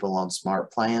your people on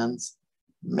smart plans,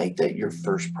 make that your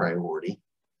first priority,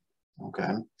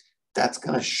 okay? That's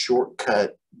going to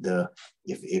shortcut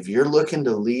if you're looking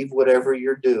to leave whatever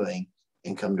you're doing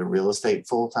and come to real estate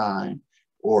full time,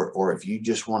 or if you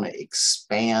just want to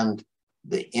expand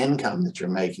the income that you're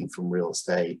making from real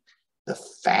estate, the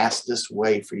fastest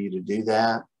way for you to do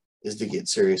that is to get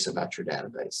serious about your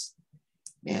database.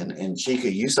 And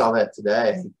Chika, you saw that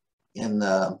today in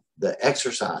the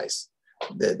exercise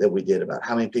that we did about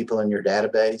how many people in your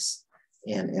database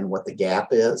and what the gap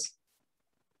is.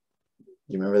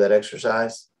 You remember that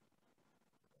exercise?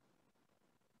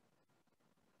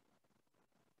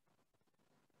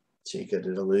 Chika,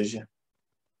 did I lose you?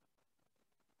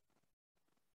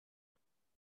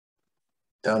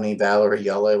 Tony, Valerie,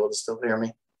 y'all able to still hear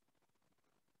me?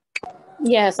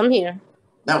 Yes, I'm here.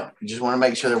 No, just want to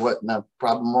make sure there wasn't a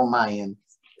problem on my end.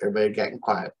 Everybody getting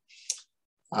quiet.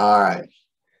 All right.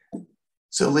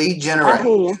 So lead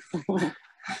generation.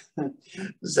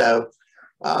 So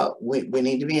we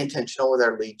need to be intentional with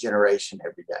our lead generation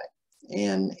every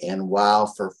day. And while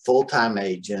for full-time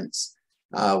agents,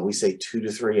 we say 2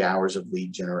 to 3 hours of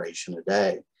lead generation a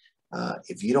day.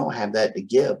 If you don't have that to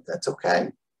give, that's okay.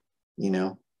 You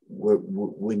know,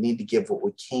 we need to give what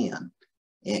we can,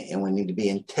 and we need to be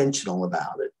intentional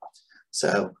about it.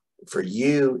 So for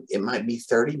you, it might be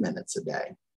 30 minutes a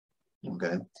day.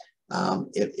 Okay.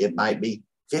 It might be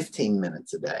 15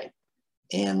 minutes a day,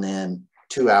 and then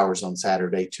 2 hours on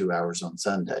Saturday, 2 hours on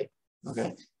Sunday.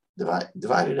 Okay.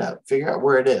 Divide it up, figure out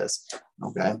where it is.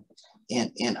 Okay.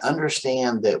 And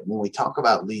understand that when we talk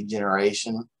about lead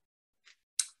generation,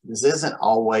 this isn't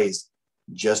always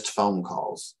just phone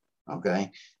calls.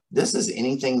 Okay. This is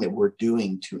anything that we're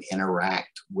doing to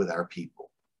interact with our people.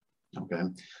 Okay.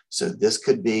 So this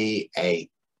could be a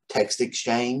text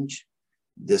exchange.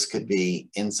 This could be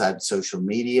inside social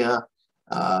media,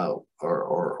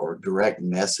 or direct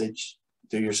message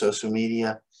through your social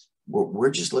media.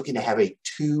 We're just looking to have a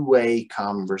two-way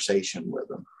conversation with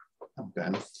them.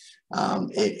 Okay.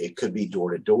 It could be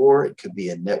door to door. It could be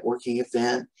a networking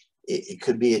event. It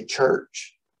could be at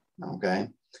church. Okay.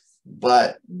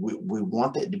 But we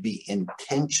want that to be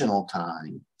intentional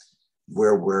time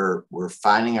where we're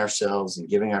finding ourselves and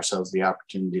giving ourselves the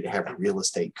opportunity to have real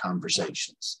estate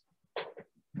conversations.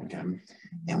 Okay.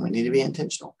 And we need to be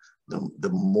intentional. The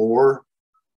more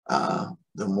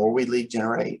we lead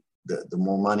generate, the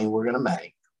more money we're going to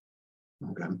make.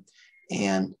 Okay.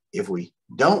 And if we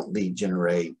don't lead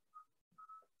generate,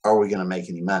 are we going to make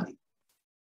any money?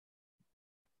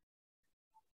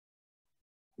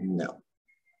 No.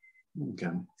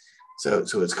 Okay. So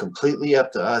it's completely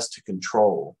up to us to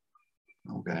control.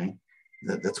 Okay.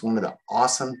 That's one of the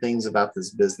awesome things about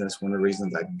this business. One of the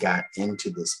reasons I got into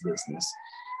this business.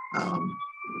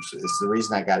 It's the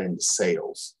reason I got into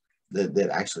sales that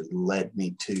actually led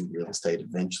me to real estate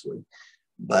eventually.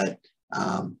 But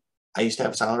I used to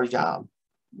have a salary job,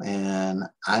 and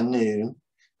I knew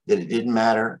that it didn't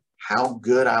matter how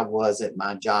good I was at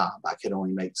my job. I could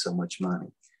only make so much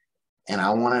money. And I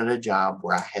wanted a job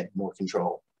where I had more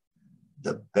control.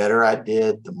 The better I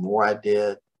did, the more I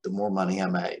did, the more money I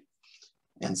made.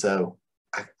 And so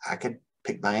I could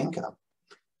pick my income.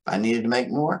 If I needed to make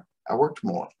more, I worked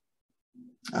more.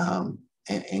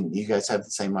 And you guys have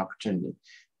the same opportunity.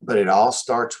 But it all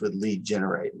starts with lead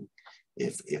generating.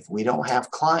 If we don't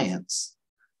have clients,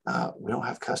 we don't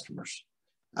have customers.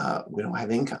 We don't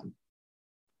have income.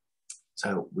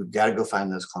 So we've got to go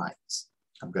find those clients.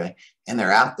 Okay. And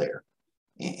they're out there.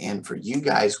 And for you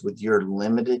guys with your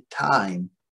limited time,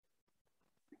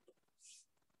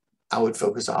 I would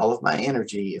focus all of my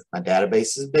energy, if my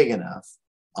database is big enough,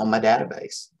 on my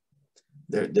database.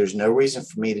 There's no reason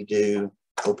for me to do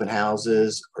open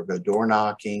houses or go door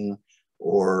knocking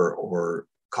or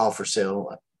call for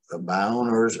sale by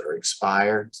owners or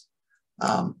expireds.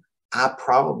 I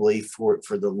probably, for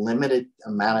the limited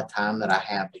amount of time that I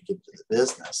have to give to the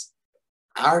business,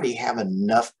 I already have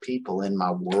enough people in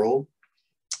my world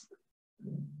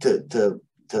to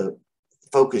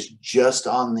focus just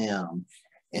on them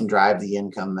and drive the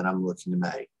income that I'm looking to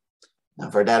make. Now,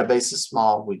 if our database is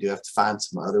small, we do have to find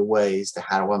some other ways to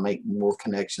how do I make more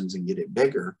connections and get it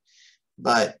bigger.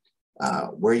 But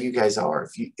where you guys are,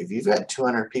 if you've got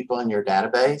 200 people in your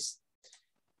database,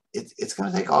 it's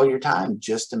going to take all your time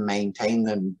just to maintain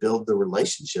and build the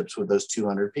relationships with those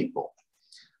 200 people.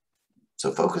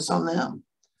 So focus on them.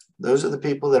 Those are the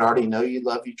people that already know you,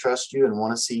 love you, trust you, and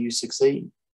want to see you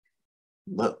succeed.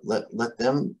 Let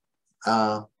them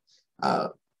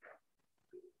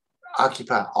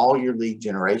occupy all your lead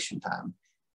generation time.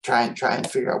 Try and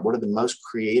figure out what are the most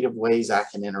creative ways I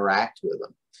can interact with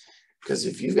them. Because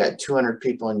if you've got 200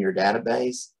 people in your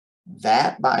database,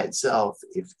 that by itself,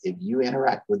 if you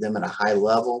interact with them at a high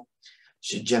level,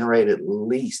 should generate at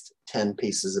least 10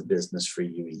 pieces of business for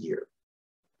you a year.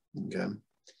 Okay.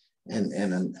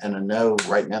 And I know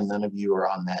right now none of you are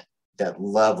on that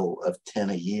level of 10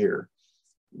 a year.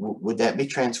 Would that be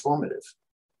transformative?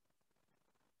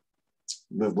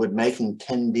 Would making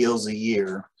 10 deals a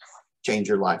year change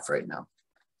your life right now?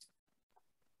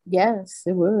 Yes,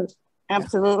 it would.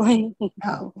 Absolutely.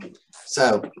 Yeah.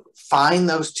 So find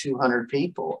those 200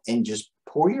 people and just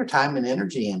pour your time and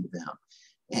energy into them.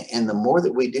 And the more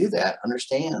that we do that,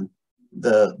 understand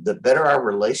the better our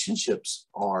relationships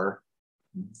are,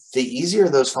 the easier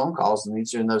those phone calls and the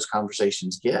easier those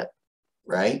conversations get,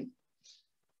 right?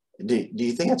 Do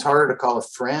you think it's harder to call a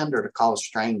friend or to call a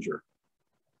stranger?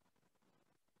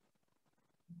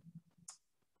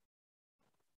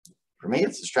 For me,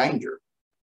 it's a stranger.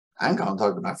 I can call and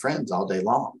talk to my friends all day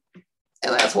long.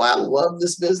 And that's why I love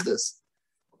this business.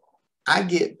 I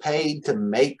get paid to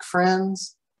make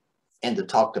friends and to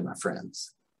talk to my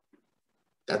friends.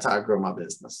 That's how I grow my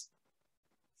business.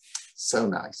 So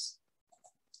nice.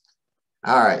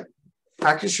 All right.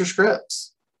 Practice your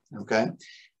scripts. Okay.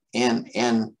 And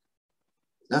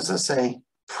as I say,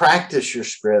 practice your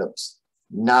scripts,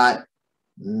 not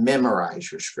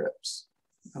memorize your scripts.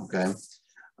 Okay.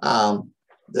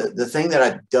 The thing that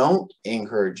I don't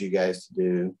encourage you guys to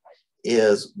do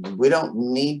is we don't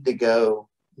need to go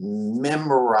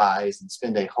memorize and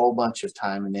spend a whole bunch of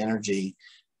time and energy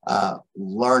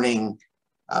learning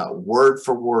word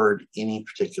for word any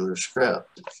particular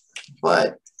script.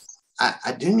 But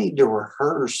I do need to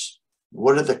rehearse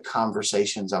what are the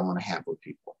conversations I want to have with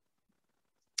people.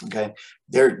 Okay,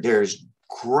 there's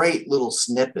great little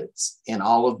snippets in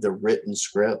all of the written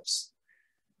scripts.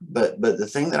 But the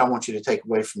thing that I want you to take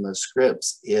away from those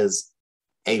scripts is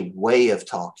a way of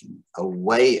talking, a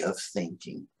way of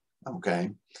thinking, okay?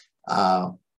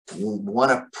 One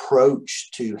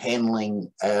approach to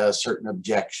handling a certain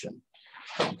objection,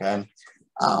 okay?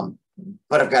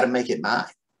 But I've got to make it mine,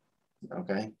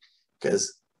 okay?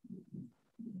 Because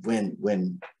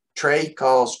when Trey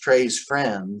calls Trey's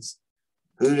friends,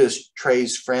 who does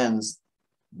Trey's friends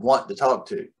want to talk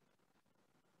to?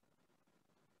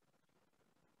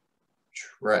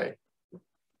 Trey,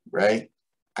 right?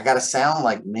 I got to sound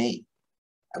like me.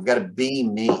 I've got to be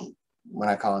me when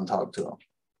I call and talk to them,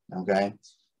 okay?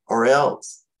 Or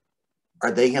else,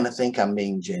 are they going to think I'm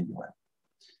being genuine?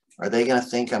 Are they going to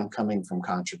think I'm coming from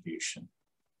contribution?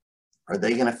 Are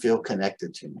they going to feel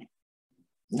connected to me?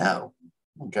 No,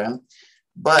 okay?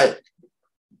 But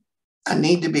I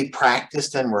need to be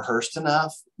practiced and rehearsed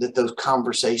enough that those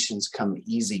conversations come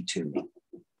easy to me,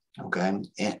 okay?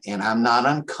 And I'm not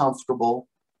uncomfortable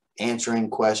answering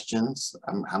questions.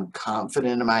 I'm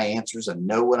confident in my answers. I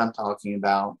know what I'm talking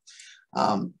about.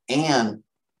 And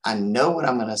I know what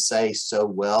I'm going to say so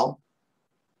well,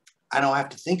 I don't have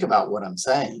to think about what I'm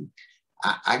saying.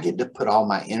 I get to put all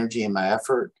my energy and my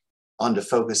effort onto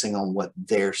focusing on what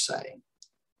they're saying.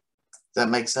 Does that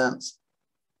make sense?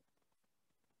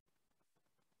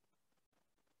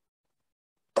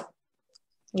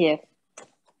 Yes.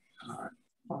 All right.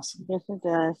 Awesome. Yes, it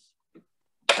does.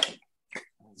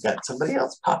 Got somebody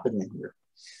else popping in here.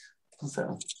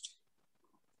 So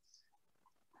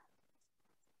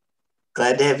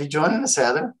glad to have you joining us,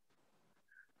 Heather.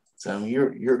 So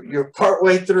you're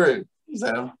partway through.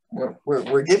 So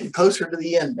we're getting closer to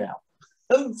the end now.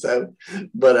 So,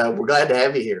 but we're glad to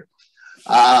have you here.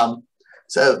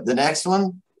 So the next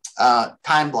one,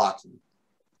 time blocking.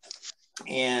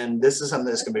 And this is something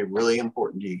that's going to be really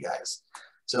important to you guys.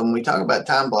 So when we talk about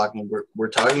time blocking, we're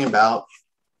talking about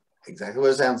exactly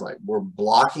what it sounds like. We're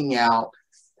blocking out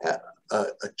a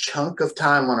chunk of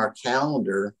time on our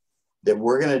calendar that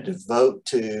we're going to devote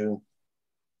to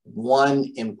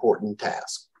one important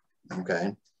task,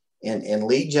 okay? And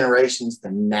lead generation is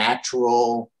the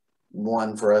natural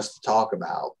one for us to talk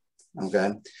about,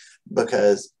 okay?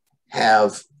 Because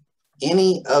have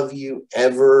any of you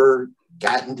ever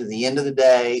gotten to the end of the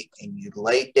day and you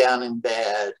laid down in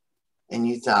bed and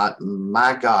you thought,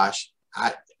 my gosh,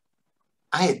 I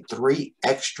had 3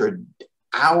 extra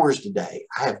hours today.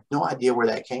 I have no idea where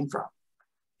that came from.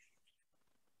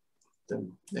 Did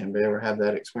anybody ever have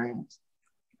that experience?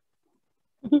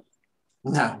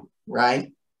 No,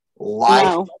 right? Life,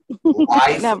 No,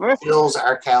 life never. fills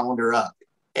our calendar up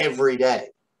every day,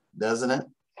 doesn't it?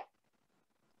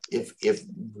 If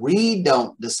we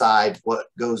don't decide what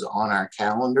goes on our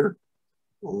calendar,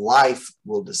 life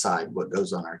will decide what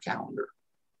goes on our calendar.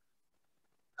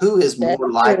 Who is That's more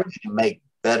true. likely to make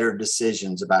better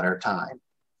decisions about our time?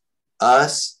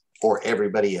 Us or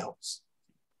everybody else?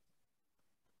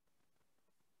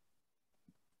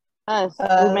 Us.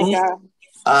 We make Uh,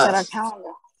 our Us. calendar.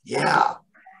 Yeah.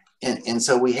 And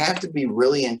so we have to be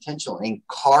really intentional and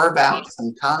carve out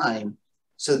some time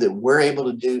so that we're able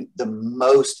to do the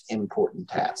most important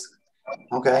task.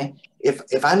 Okay.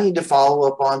 If I need to follow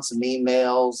up on some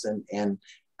emails and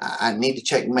I need to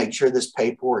check and make sure this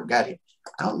paperwork got here,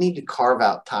 I don't need to carve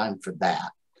out time for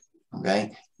that.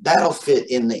 Okay. That'll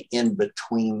fit in the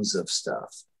in-betweens of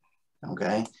stuff.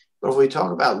 Okay. But if we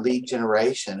talk about lead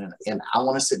generation and I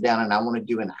want to sit down and I want to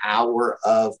do an hour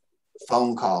of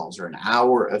phone calls or an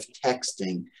hour of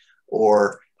texting,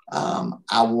 or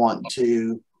I want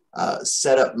to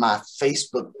set up my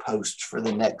Facebook post for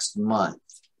the next month.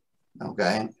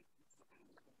 Okay.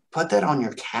 Put that on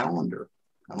your calendar.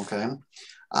 Okay.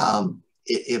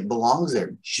 It belongs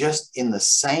there just in the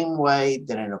same way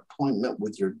that an appointment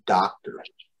with your doctor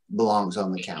belongs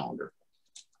on the calendar.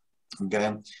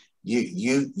 Okay.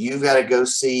 You've got to go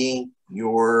see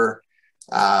your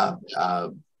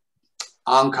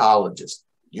oncologist,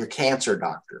 your cancer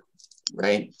doctor,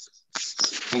 right?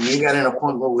 And you got an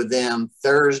appointment with them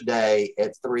Thursday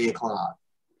at 3 o'clock.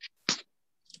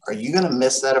 Are you going to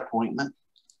miss that appointment?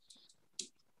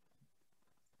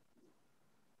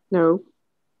 No.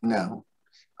 No.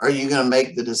 Are you going to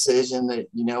make the decision that,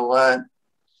 you know what?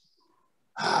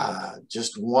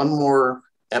 Just one more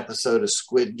episode of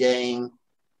Squid Game.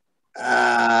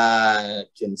 I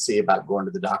can see about going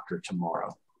to the doctor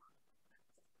tomorrow.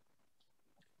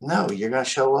 No, you're going to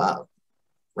show up,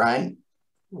 right?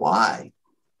 Why?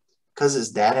 Because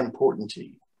it's that important to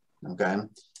you. Okay.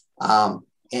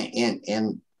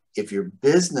 And if your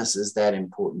business is that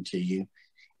important to you,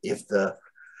 if the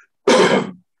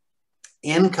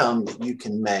income that you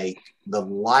can make, the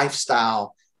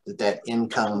lifestyle that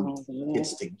income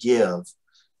gets to give,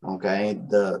 okay,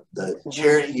 the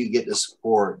charity you get to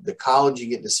support, the college you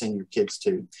get to send your kids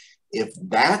to, if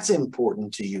that's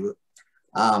important to you,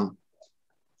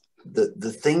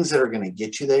 the things that are going to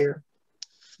get you there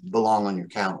belong on your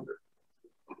calendar.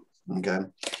 Okay.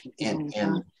 And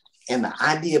the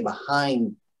idea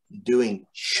behind doing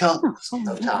chunks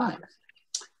of time,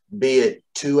 be it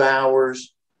 2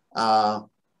 hours,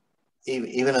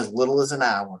 even as little as an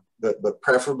hour, but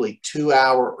preferably 2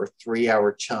 hour or 3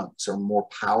 hour chunks are more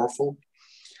powerful.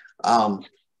 And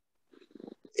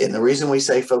the reason we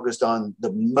say focused on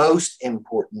the most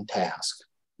important task,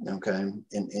 okay,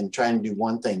 and trying to do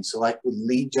one thing. So like with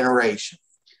lead generation,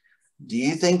 do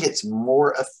you think it's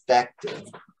more effective?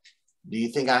 Do you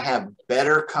think I have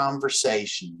better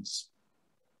conversations?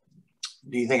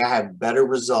 Do you think I have better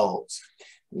results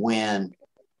when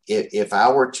if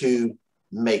I were to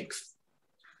make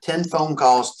 10 phone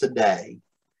calls today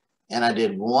and I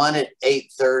did one at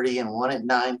 8:30 and one at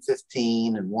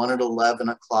 9:15 and one at 11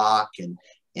 o'clock and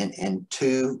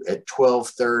two at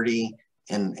 12:30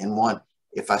 and one,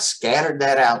 if I scattered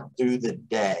that out through the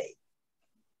day,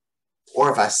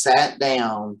 or if I sat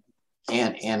down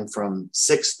and from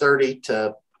 6:30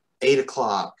 to 8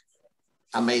 o'clock,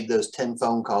 I made those 10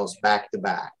 phone calls back to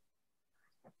back.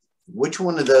 Which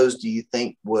one of those do you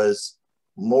think was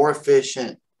more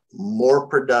efficient, more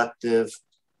productive,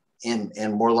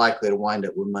 and more likely to wind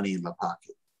up with money in my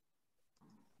pocket?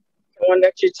 The one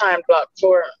that you time block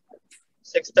for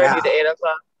 6:30 to 8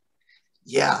 o'clock.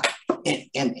 Yeah.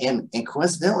 And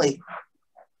coincidentally,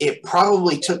 it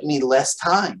probably took me less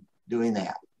time doing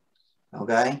that.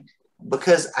 Okay.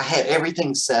 Because I had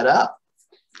everything set up.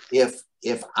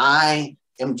 If I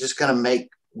am just going to make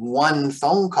one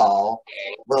phone call,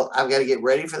 well, I've got to get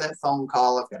ready for that phone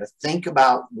call. I've got to think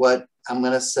about what I'm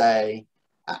going to say.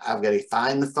 I've got to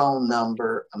find the phone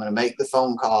number. I'm going to make the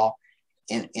phone call.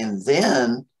 And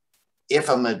then if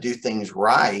I'm going to do things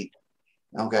right,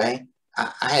 okay,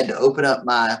 I had to open up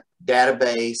my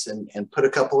database and put a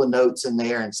couple of notes in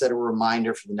there and set a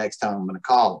reminder for the next time I'm going to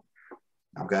call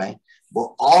them. Okay.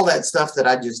 Well, all that stuff that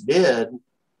I just did,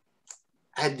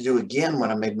 I had to do again when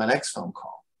I made my next phone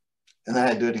call. And then I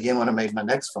had to do it again when I made my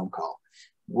next phone call.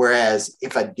 Whereas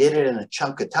if I did it in a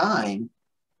chunk of time,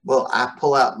 well, I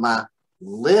pull out my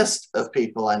list of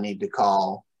people I need to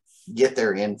call, get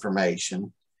their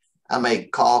information. I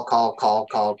make call,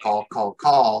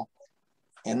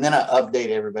 and then I update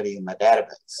everybody in my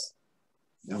database.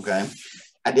 Okay.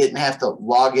 I didn't have to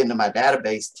log into my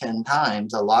database 10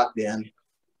 times. I logged in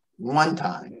one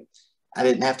time. I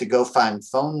didn't have to go find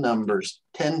phone numbers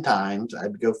 10 times.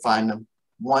 I'd go find them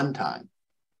one time.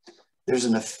 There's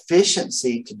an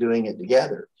efficiency to doing it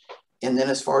together. And then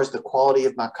as far as the quality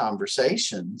of my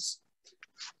conversations,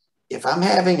 if I'm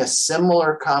having a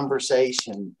similar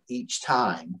conversation each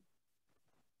time,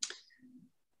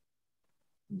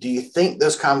 do you think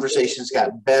those conversations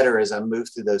got better as I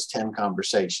moved through those 10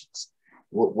 conversations?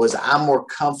 Was I more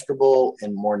comfortable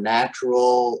and more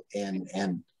natural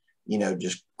and you know,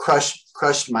 just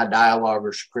crushed my dialogue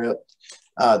or script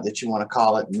that you want to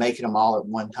call it, making them all at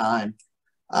one time?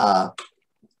 How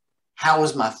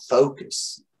was my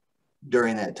focus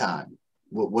during that time?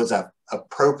 Was I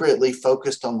appropriately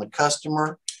focused on the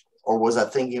customer, or was I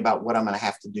thinking about what I'm going to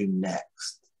have to do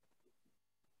next?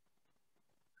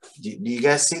 Do you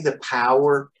guys see the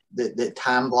power that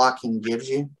time blocking gives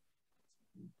you?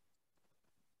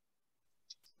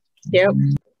 Yep.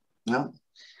 No.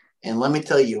 And let me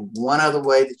tell you one other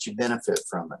way that you benefit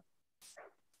from it.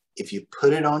 If you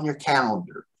put it on your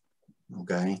calendar,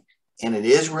 okay, and it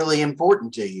is really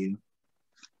important to you,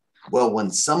 well, when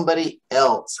somebody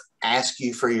else asks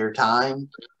you for your time,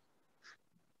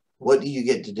 what do you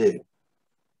get to do?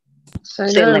 So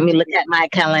Let me look at my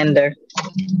calendar.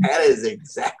 That is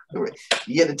exactly right.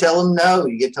 You get to tell them no.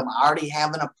 You get to tell them, I already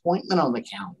have an appointment on the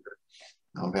calendar.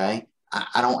 Okay.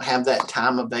 I don't have that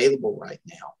time available right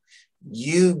now.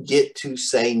 You get to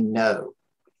say no.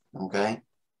 Okay.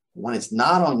 When it's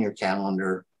not on your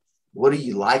calendar, what are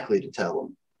you likely to tell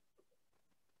them?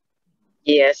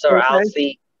 Yes, or Okay. I'll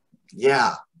see.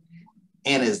 Yeah.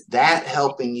 And is that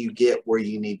helping you get where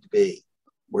you need to be,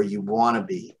 where you want to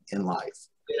be in life?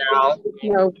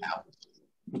 No.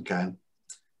 Okay.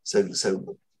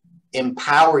 So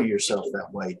empower yourself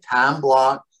that way. Time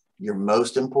block your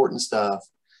most important stuff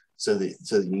so that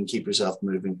you can keep yourself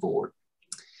moving forward.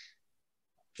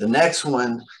 The next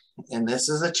one, and this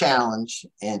is a challenge,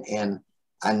 and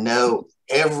I know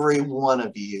every one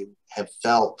of you have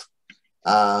felt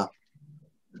the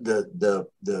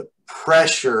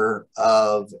pressure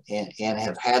of and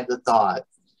have had the thought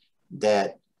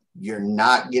that you're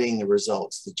not getting the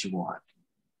results that you want.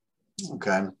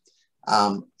 Okay.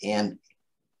 And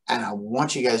I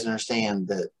want you guys to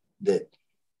understand that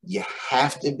you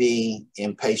have to be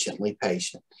impatiently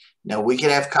patient. Now, we could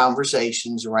have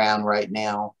conversations around right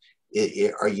now.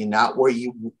 Are you not where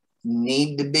you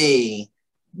need to be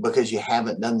because you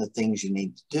haven't done the things you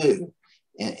need to do?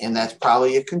 And that's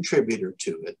probably a contributor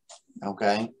to it.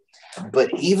 Okay.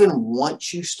 But even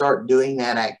once you start doing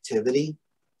that activity,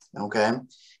 okay,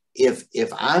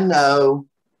 if I know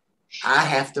I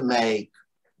have to make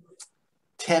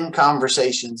 10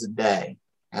 conversations a day,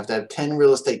 I have to have 10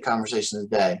 real estate conversations a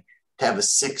day to have a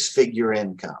 6-figure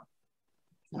income.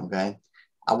 Okay.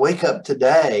 I wake up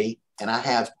today and I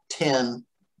have 10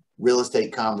 real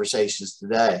estate conversations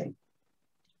today.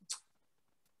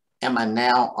 Am I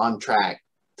now on track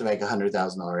to make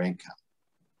 $100,000 income?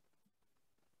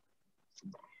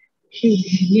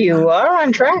 You are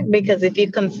on track, because if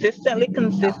you consistently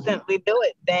do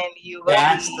it, then you will.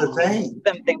 That's the thing.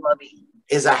 Something will be.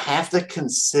 Is I have to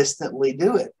consistently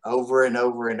do it over and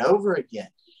over and over again.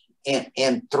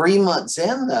 And 3 months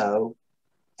in, though,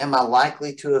 am I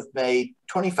likely to have made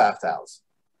 $25,000?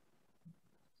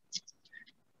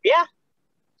 Yeah.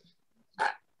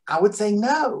 I would say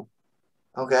no.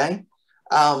 Okay.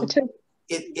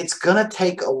 It's going to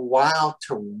take a while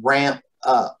to ramp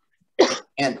up.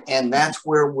 And that's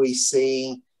where we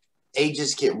see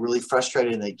agents get really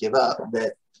frustrated and they give up.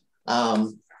 That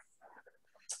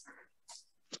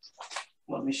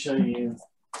let me show you.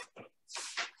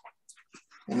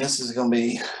 And this is going to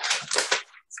be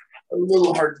a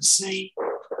little hard to see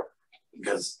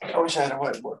because I wish I had a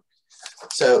whiteboard.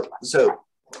 So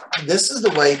this is the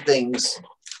way things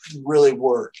really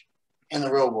work in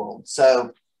the real world.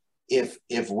 So if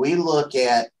we look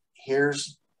at,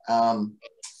 here's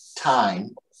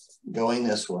time going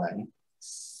this way,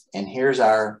 and here's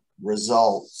our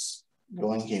results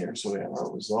going here. So we have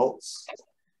our results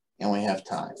and we have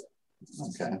time.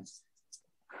 Okay.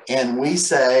 And we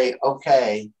say,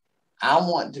 okay, I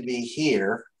want to be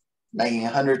here making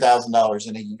 $100,000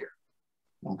 in a year.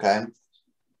 Okay.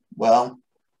 Well,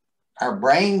 our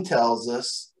brain tells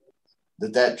us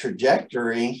that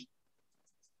trajectory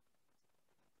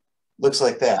looks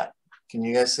like that. Can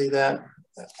you guys see that?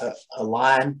 A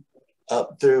line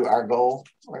up through our goal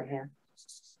right here.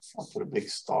 I'll put a big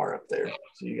star up there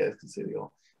so you guys can see the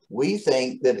goal. We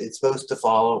think that it's supposed to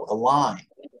follow a line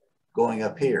going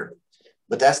up here,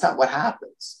 but that's not what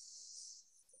happens.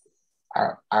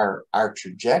 Our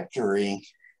trajectory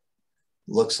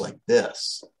looks like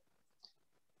this.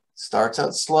 Starts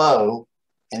out slow,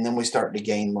 and then we start to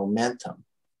gain momentum,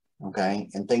 okay?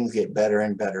 And things get better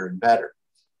and better and better,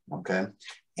 okay?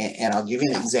 And I'll give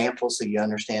you an example so you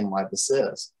understand why this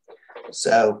is.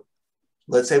 So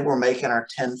let's say we're making our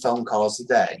 10 phone calls a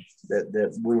day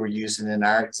that we were using in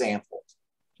our example,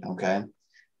 okay?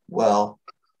 Well,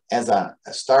 as I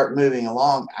start moving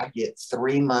along, I get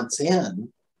 3 months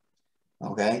in,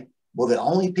 okay? Well, the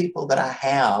only people that I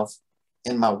have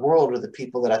in my world are the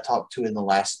people that I talked to in the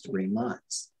last 3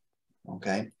 months,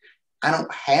 okay? I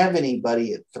don't have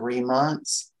anybody at 3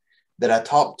 months that I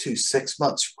talked to 6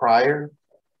 months prior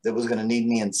that was going to need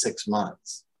me in 6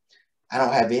 months. I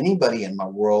don't have anybody in my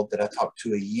world that I talked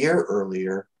to a year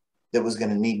earlier that was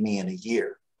going to need me in a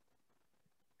year.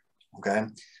 Okay.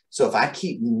 So if I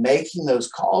keep making those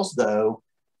calls, though,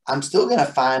 I'm still going to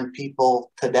find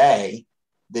people today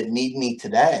that need me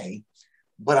today,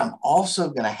 but I'm also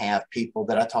going to have people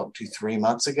that I talked to 3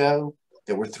 months ago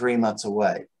that were 3 months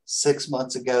away, 6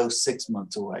 months ago, 6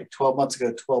 months away, 12 months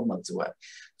ago, 12 months away.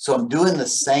 So I'm doing the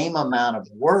same amount of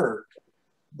work,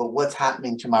 but what's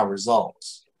happening to my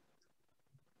results?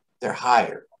 They're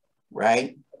higher,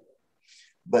 right?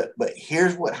 But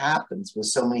here's what happens with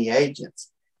so many agents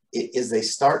is they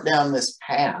start down this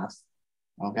path,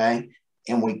 okay?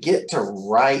 And we get to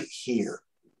right here.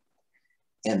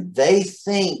 And they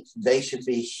think they should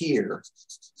be here,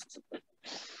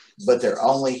 but they're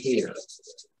only here.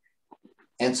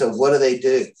 And so what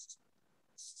do?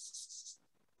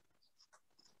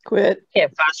 Quit.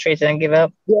 Get frustrated and give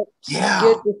up.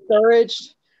 Get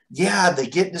discouraged. Yeah, they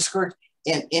get discouraged.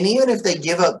 And even if they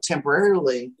give up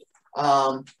temporarily,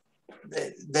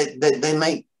 they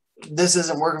make, this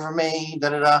isn't working for me,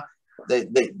 da-da-da.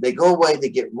 They go away, they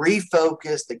get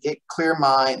refocused, they get clear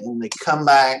mind, and they come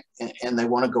back and they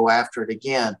want to go after it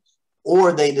again.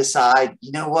 Or they decide,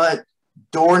 you know what,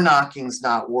 door knocking's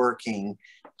not working.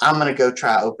 I'm going to go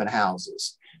try open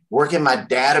houses. Working my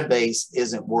database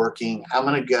isn't working. I'm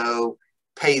going to go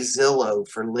pay Zillow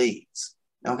for leads.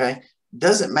 Okay.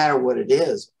 Doesn't matter what it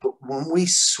is, but when we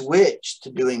switch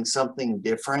to doing something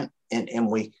different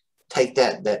and we take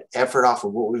that effort off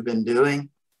of what we've been doing,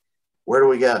 where do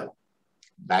we go?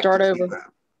 Back Start to over.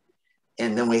 zero.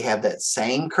 And then we have that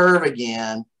same curve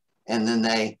again, and then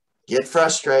they get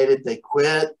frustrated, they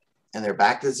quit, and they're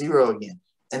back to zero again.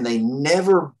 And they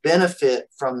never benefit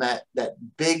from that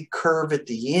big curve at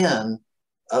the end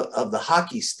of the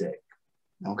hockey stick,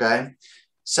 okay?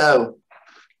 So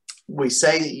we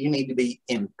say that you need to be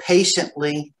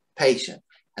impatiently patient.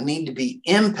 I need to be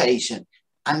impatient.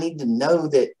 I need to know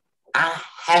that I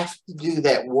have to do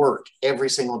that work every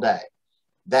single day.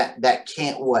 That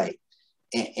can't wait.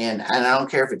 And I don't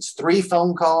care if it's 3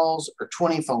 phone calls or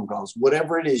 20 phone calls,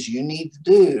 whatever it is you need to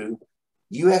do,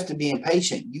 you have to be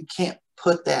impatient. You can't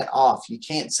put that off. You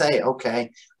can't say,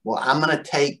 okay, well, I'm going to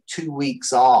take 2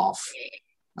 weeks off,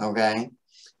 okay,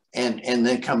 and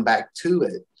then come back to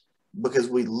it, because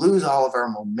we lose all of our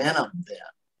momentum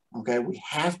then, okay? We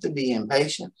have to be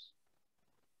impatient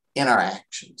in our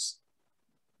actions,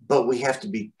 but we have to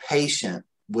be patient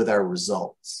with our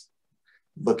results,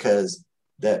 because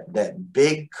that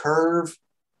big curve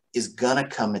is going to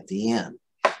come at the end.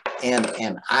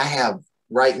 And I have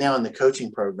right now in the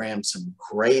coaching program some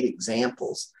great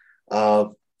examples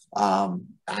of I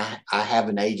have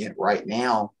an agent right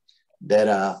now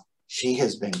that she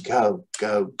has been go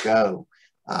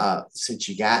since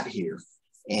she got here,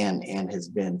 and has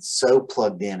been so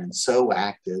plugged in and so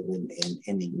active and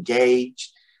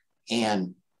engaged.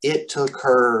 And it took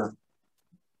her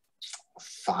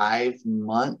 5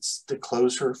 months to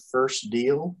close her first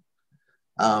deal.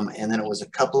 And then it was a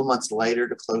couple of months later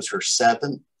to close her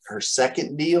second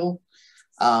deal.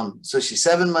 So she's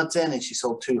 7 months in and she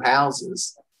sold 2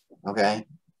 houses. Okay.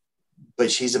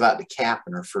 But she's about to cap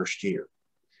in her first year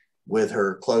with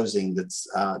her closing that's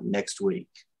next week.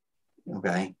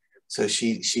 Okay. So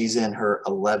she's in her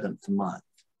 11th month.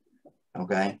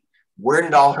 Okay. Where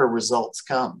did all her results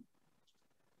come?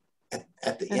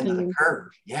 At the end of the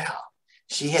curve. Yeah.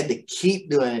 She had to keep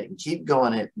doing it and keep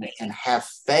going it and have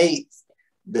faith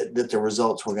that the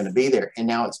results were going to be there. And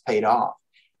now it's paid off.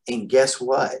 And guess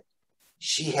what?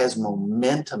 She has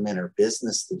momentum in her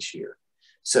business this year.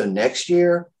 So next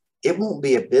year, it won't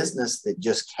be a business that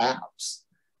just caps,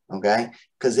 okay?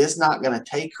 Because it's not going to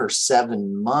take her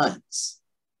 7 months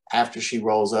after she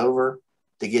rolls over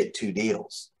to get 2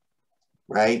 deals,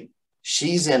 right?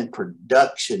 She's in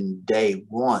production day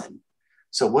 1.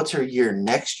 So what's her year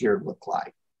next year look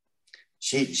like?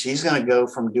 She's going to go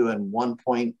from doing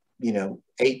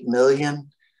 1.8 million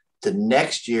to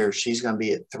next year she's going to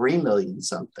be at 3 million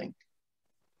something.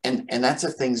 And that's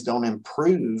if things don't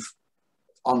improve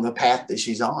on the path that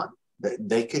she's on.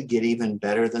 They could get even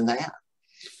better than that.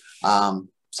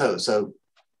 So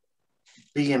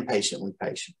be impatiently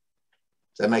patient.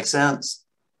 Does that make sense?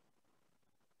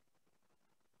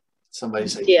 Somebody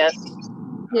say Yes.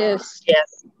 Yes.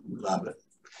 Yes. love it.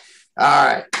 All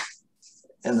right.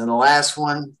 And then the last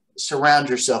one, surround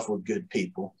yourself with good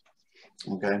people.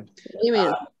 Okay.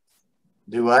 Amen.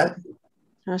 Do what?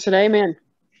 I said amen.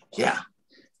 Yeah.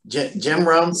 Jim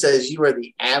Rohn says you are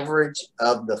the average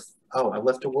of the, I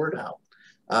left a word out.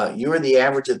 You are the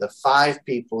average of the 5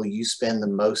 people you spend the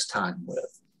most time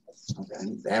with.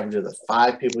 Okay. The average of the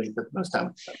 5 people you spend the most time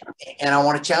with. And I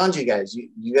want to challenge you guys.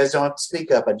 You guys don't have to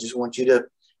speak up. I just want you to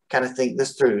kind of think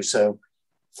this through. So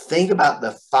think about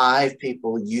the 5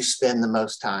 people you spend the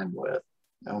most time with.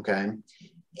 Okay.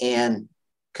 And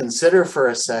consider for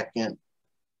a second,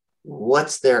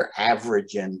 what's their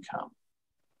average income?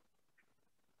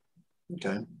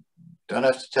 Okay. Don't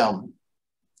have to tell me.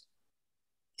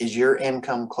 Is your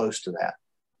income close to that?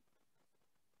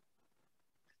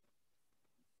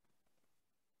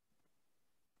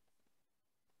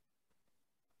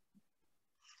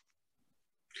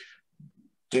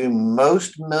 Do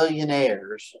most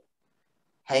millionaires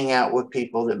hang out with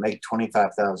people that make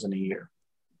 $25,000 a year?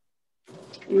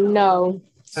 No.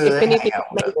 Who do If they anything, hang out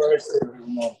with?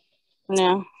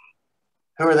 No.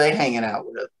 Who are they hanging out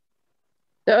with?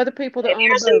 the other people that own a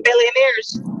Millionaires and boat.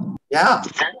 billionaires. Yeah.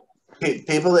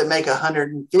 People that make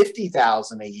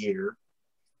 $150,000 a year,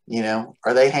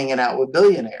 are they hanging out with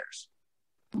billionaires?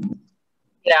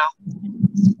 No.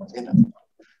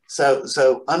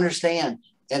 So understand,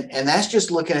 and that's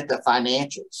just looking at the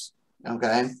financials,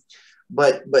 okay?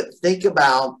 But think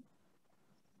about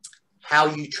how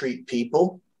you treat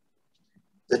people,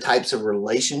 the types of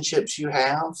relationships you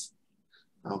have,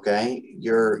 okay?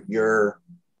 Your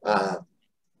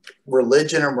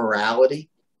religion or morality,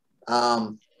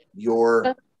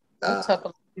 your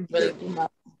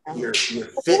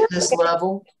fitness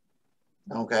level,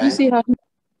 okay? You see how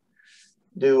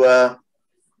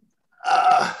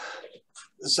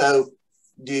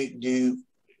Do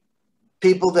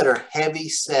people that are heavy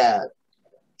set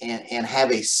and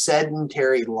have a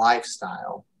sedentary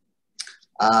lifestyle,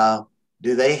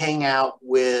 do they hang out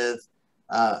with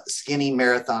skinny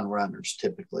marathon runners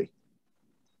typically?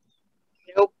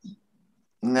 Nope.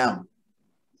 No.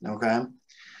 Okay.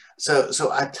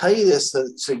 So I tell you this,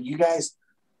 so you guys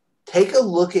take a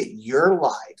look at your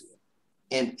life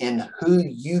and who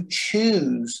you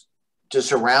choose to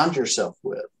surround yourself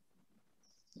with.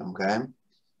 Okay.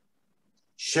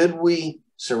 Should we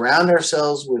surround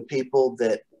ourselves with people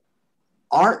that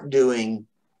aren't doing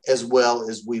as well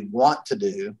as we want to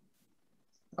do?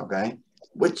 Okay.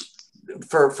 Which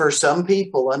for some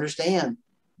people, understand,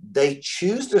 they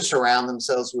choose to surround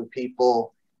themselves with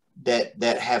people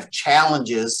that have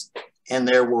challenges in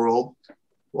their world.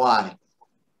 Why?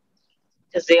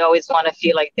 Because they always want to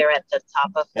feel like they're at the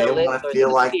top of the They list, want to or feel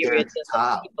the like they're at superior the to some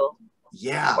top. people,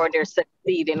 Yeah. or they're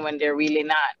succeeding when they're really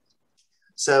not.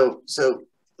 So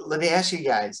let me ask you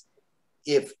guys,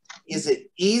 is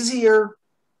it easier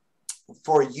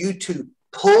for you to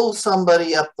pull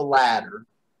somebody up the ladder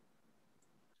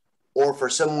or for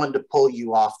someone to pull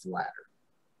you off the ladder?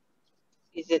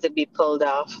 Easy to be pulled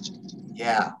off.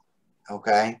 Yeah.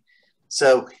 Okay.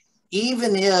 So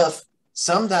even if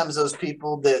sometimes those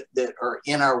people that are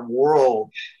in our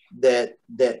world that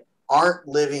aren't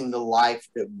living the life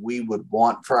that we would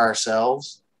want for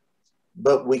ourselves,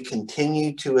 but we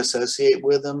continue to associate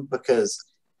with them because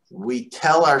we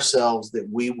tell ourselves that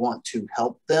we want to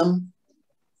help them.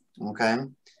 Okay.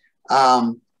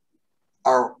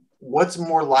 Or what's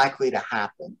more likely to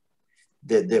happen?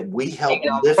 That we help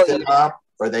lift them up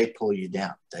or they pull you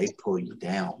down? They pull you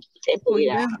down. They pull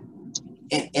you down.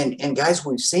 And guys,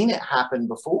 we've seen it happen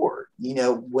before.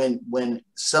 When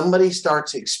somebody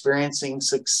starts experiencing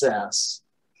success,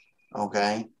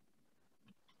 okay,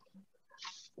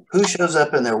 who shows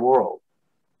up in their world?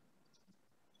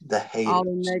 The haters. all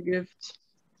the negative.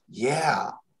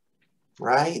 Yeah.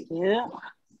 Right? Yeah.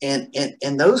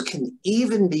 And those can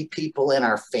even be people in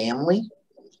our family.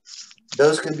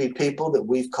 Those could be people that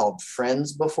we've called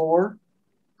friends before.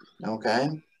 Okay.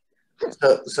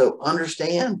 So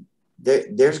understand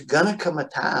there's going to come a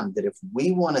time that if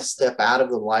we want to step out of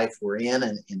the life we're in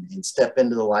and step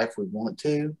into the life we want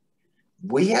to,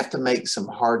 we have to make some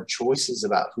hard choices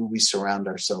about who we surround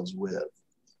ourselves with.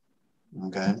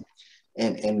 Okay.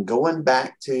 And going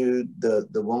back to the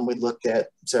one we looked at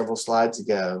several slides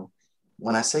ago,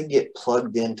 when I say get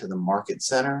plugged into the market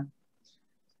center,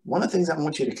 one of the things I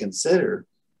want you to consider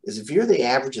is if you're the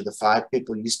average of the 5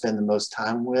 people you spend the most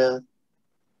time with,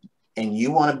 and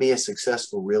you want to be a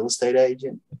successful real estate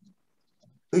agent,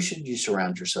 who should you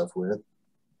surround yourself with?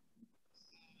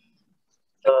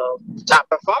 The top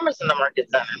performers in the market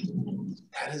center.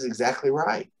 That is exactly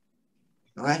right.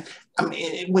 All right. I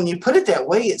mean, when you put it that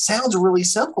way, it sounds really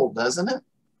simple, doesn't it?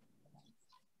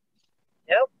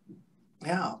 Yep.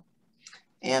 Yeah.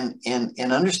 And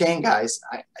understand, guys,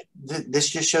 this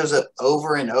just shows up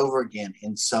over and over again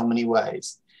in so many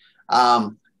ways. I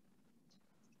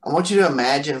want you to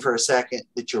imagine for a second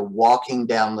that you're walking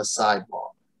down the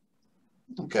sidewalk,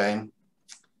 okay?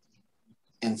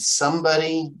 And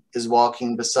somebody is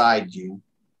walking beside you,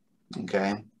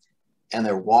 okay? And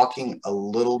they're walking a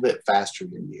little bit faster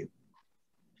than you.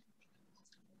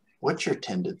 What's your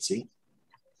tendency?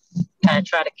 Kind of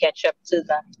try to catch up to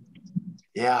them.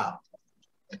 Yeah.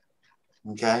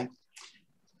 Okay.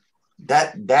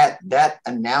 That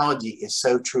analogy is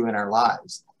so true in our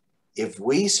lives. If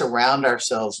we surround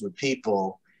ourselves with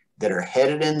people that are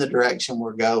headed in the direction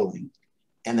we're going,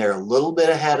 and they're a little bit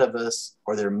ahead of us,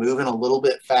 or they're moving a little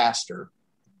bit faster,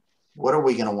 what are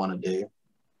we going to want to do?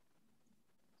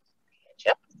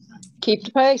 Keep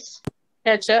the pace.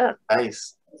 Catch up.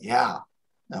 Pace. Yeah.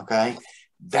 Okay.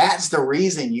 That's the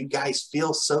reason you guys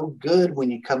feel so good when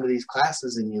you come to these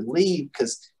classes and you leave,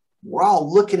 because we're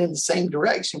all looking in the same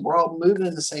direction. We're all moving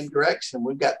in the same direction.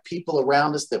 We've got people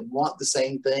around us that want the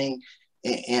same thing,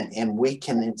 and we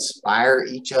can inspire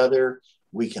each other.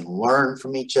 We can learn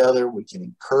from each other. We can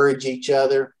encourage each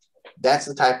other. That's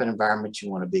the type of environment you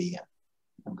want to be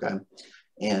in. Okay.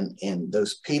 And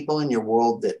those people in your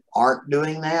world that aren't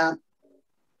doing that,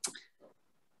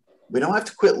 we don't have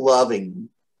to quit loving them,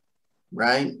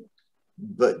 right?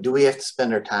 But do we have to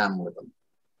spend our time with them?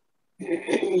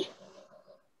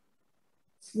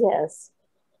 Yes.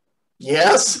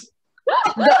 Yes.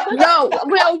 No,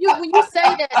 well, when you say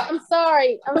that, I'm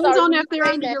sorry. Depends on if they're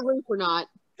say under that. your roof or not.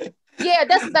 Yeah,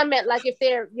 that's what I meant. Like if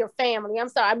they're your family. I'm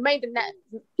sorry, I may have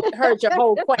not heard your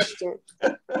whole question,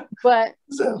 but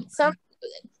So, some,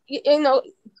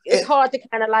 it's hard to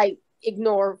kind of like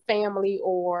ignore family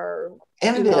or.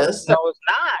 and it is. No, it's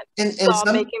not. And It's all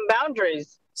some, making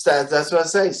boundaries. so that's what I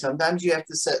say. Sometimes you have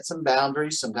to set some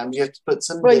boundaries. Sometimes you have to put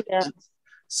some Well, yeah. distance.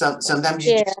 Sometimes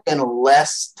you Yeah. just spend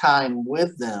less time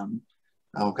with them.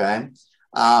 Okay.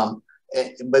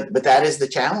 But that is the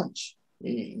challenge.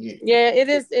 Yeah, it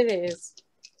is. It is.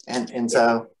 And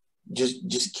so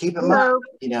just keep in mind,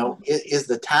 is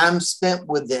the time spent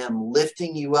with them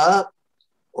lifting you up,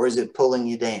 or is it pulling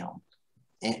you down?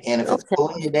 And if it's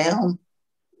pulling you down,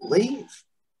 leave.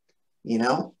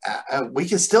 We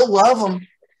can still love them.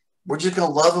 We're just going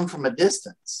to love them from a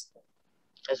distance.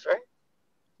 That's right.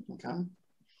 Okay.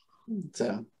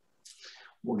 So,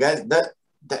 well, guys,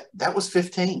 that was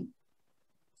 15.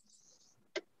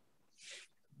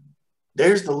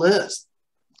 There's the list.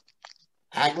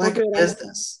 Act like a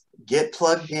business. Get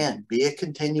plugged in. Be a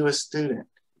continuous student.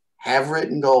 Have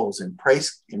written goals.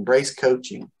 Embrace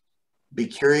coaching. Be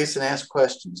curious and ask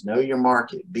questions. Know your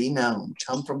market. Be known.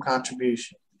 Come from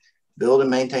contribution. Build and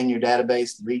maintain your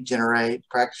database. Lead generate.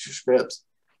 Practice your scripts.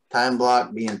 Time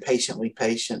block. Be impatiently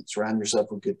patient. Surround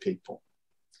yourself with good people.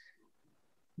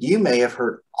 You may have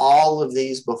heard all of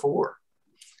these before,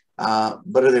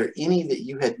 but are there any that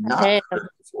you had not heard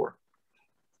before?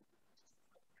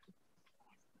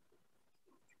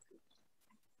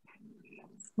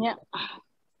 Yeah.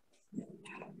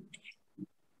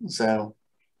 So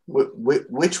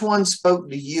which one spoke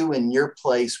to you in your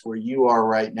place where you are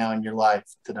right now in your life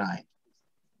tonight?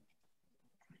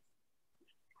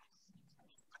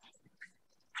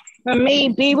 For me,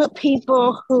 be with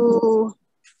people who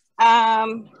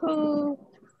the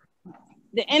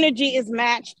energy is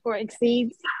matched or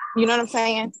exceeds. You know what I'm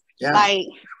saying? Yeah. Like,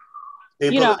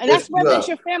 People and that's whether it's up.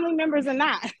 your family members or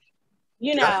not.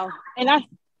 And I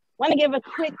want to give a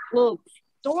quick little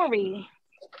story.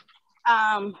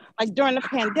 Like during the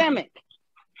pandemic,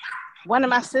 one of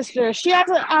my sisters, she has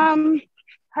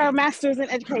her master's in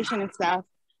education and stuff,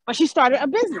 but she started a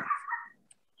business.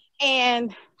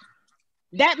 And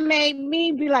that made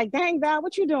me be like, dang, Val,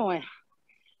 what you doing?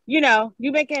 You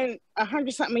making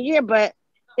 100-something a year, but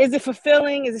is it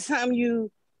fulfilling? Is it something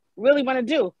you really want to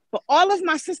do? But all of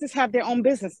my sisters have their own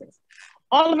businesses.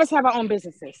 All of us have our own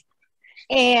businesses.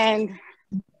 And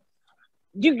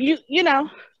even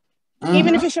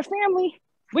if it's your family,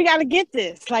 we got to get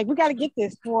this. Like, we got to get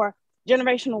this for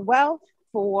generational wealth,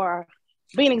 for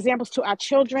being examples to our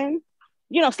children,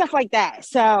 stuff like that.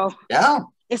 So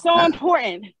it's so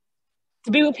important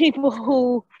to be with people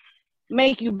who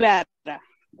make you better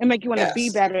and make you want to be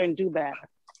better and do better.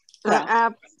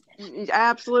 So.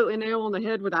 Absolutely nail on the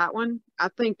head with that one. I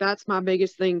think that's my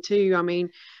biggest thing too. I mean,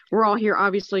 we're all here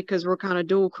obviously because we're kind of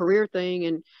dual career thing.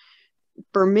 And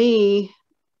for me,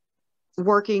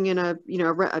 working in a, you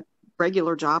know, a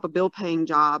regular job, a bill paying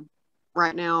job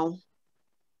right now,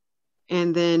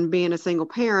 and then being a single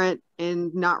parent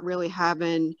and not really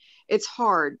having, it's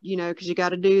hard, you know, because you got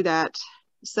to do that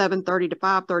 7:30 to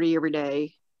 5:30 every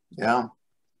day. Yeah.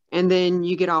 And then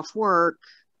you get off work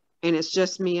and it's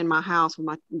just me in my house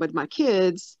with my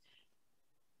kids.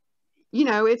 You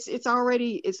know, it's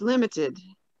limited.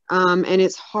 And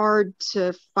it's hard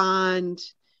to find,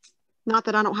 not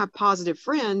that I don't have positive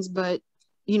friends, but,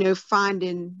 you know,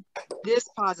 finding this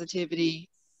positivity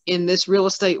in this real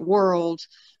estate world,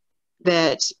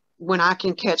 that when I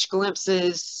can catch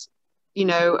glimpses, you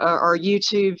know, or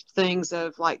YouTube things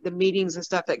of like the meetings and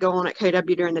stuff that go on at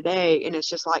KW during the day. And it's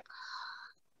just like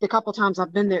the couple times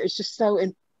I've been there, it's just so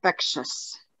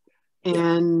infectious.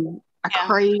 And I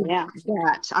crave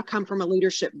that. I come from a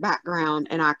leadership background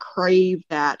and I crave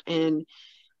that. And,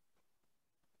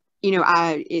 you know,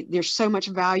 there's so much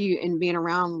value in being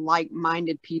around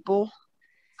like-minded people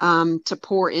to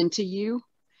pour into you.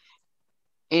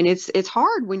 And it's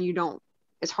hard when you don't.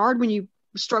 It's hard when you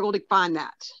struggle to find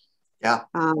that. Yeah.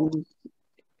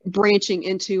 Branching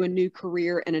into a new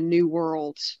career and a new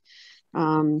world,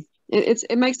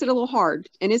 it makes it a little hard,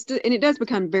 and it does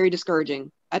become very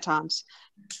discouraging at times.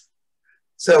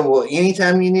 So, well,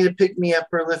 anytime you need to pick me up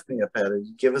or lift me up, Heather,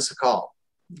 give us a call,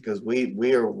 because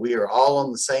we are all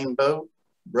on the same boat,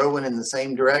 rowing in the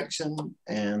same direction,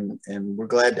 and we're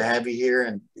glad to have you here,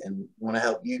 and want to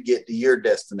help you get to your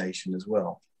destination as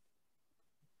well.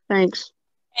 Thanks.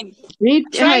 And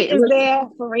Trey is there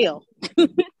for real.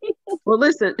 Well,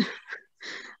 listen,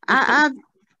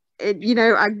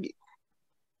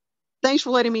 thanks for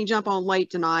letting me jump on late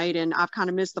tonight, and I've kind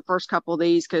of missed the first couple of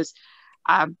these because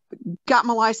I got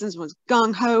my license, was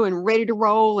gung-ho and ready to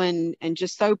roll, and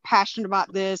just so passionate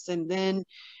about this, and then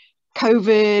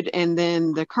COVID, and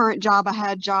then the current job I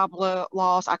had, job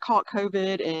loss. I caught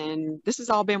COVID, and this has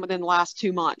all been within the last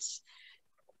 2 months.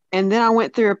 And then I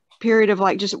went through a period of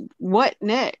like, just what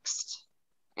next?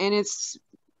 And it's,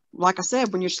 like I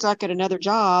said, when you're stuck at another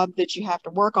job that you have to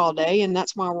work all day, and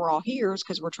that's why we're all here, is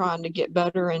because we're trying to get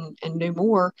better and do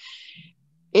more.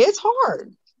 It's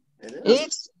hard. It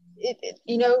is.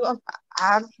 You know,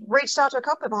 I've reached out to a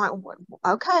couple of them, like,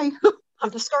 okay, I'm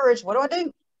discouraged. What do I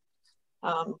do?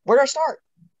 Where do I start?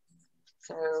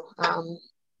 So,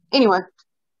 anyway.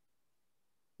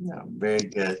 No, very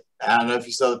good. I don't know if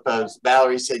you saw the post.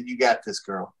 Valerie said, "You got this,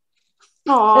 girl."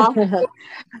 Aw.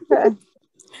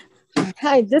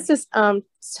 Hi, this is Tony.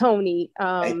 Hey,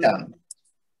 Tony.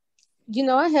 You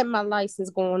know, I have my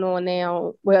license going on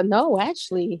now. Well, no,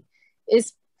 actually,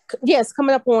 it's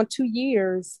coming up on 2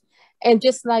 years. And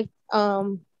just like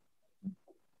the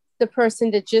person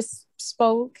that just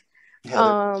spoke,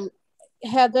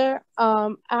 Heather,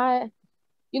 I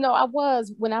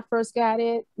was, when I first got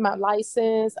it, my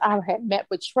license, I had met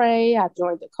with Trey. I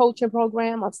joined the coaching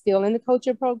program. I'm still in the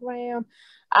coaching program.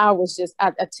 I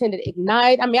attended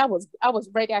Ignite. I mean, I was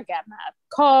ready. I got my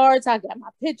cards. I got my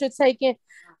picture taken.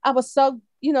 I was so,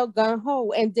 gung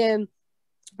ho. And then,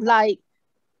 like,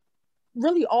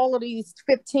 really all of these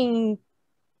 15,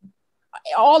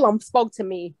 all of them spoke to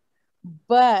me,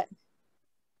 and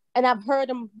I've heard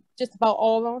them just about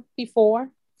all of them before.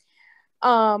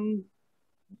 But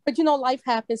life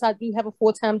happens. I do have a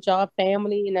full-time job,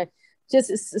 family, and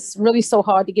it's really so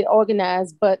hard to get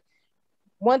organized. But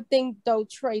one thing though,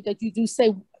 Trey, that you do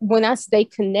say, when I stay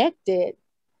connected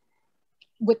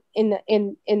with in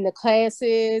the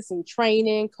classes and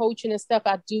training, coaching and stuff,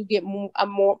 I do get more.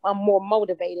 I'm more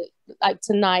motivated. Like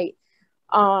tonight,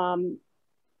 so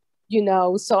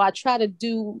I try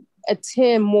to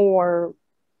attend more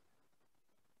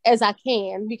as I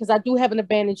can, because I do have an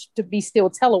advantage to be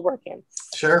still teleworking.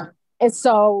 Sure. And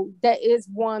so that is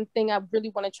one thing I really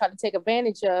want to try to take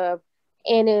advantage of.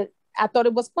 And I thought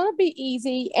it was going to be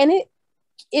easy, and it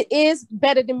is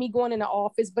better than me going in the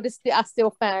office, but I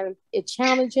still find it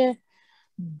challenging.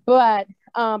 But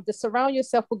to surround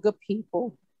yourself with good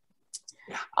people.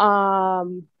 Yeah.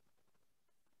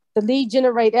 The lead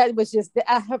generator, that was just,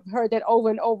 I have heard that over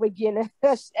and over again.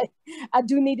 I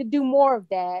do need to do more of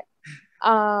that.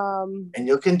 And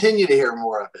you'll continue to hear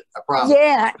more of it, I promise.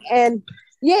 And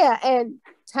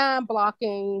time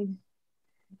blocking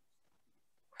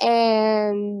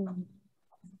and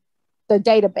the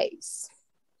database.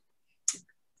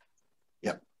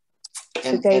 Yep.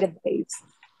 The database.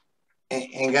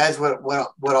 And guys, what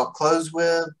I'll close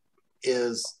with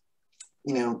is,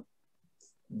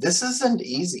 this isn't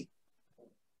easy.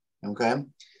 Okay.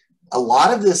 A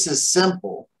lot of this is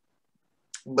simple,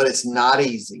 but it's not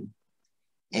easy.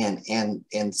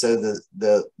 And so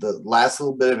the last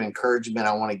little bit of encouragement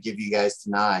I want to give you guys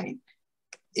tonight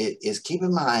is keep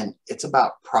in mind, it's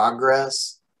about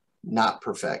progress, not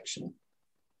perfection.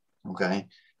 Okay.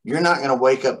 You're not going to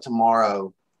wake up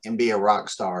tomorrow and be a rock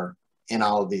star in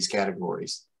all of these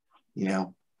categories. You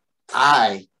know,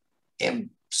 I am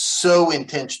so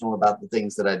intentional about the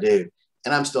things that I do,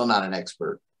 and I'm still not an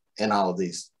expert in all of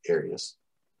these areas.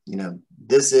 You know,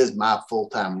 this is my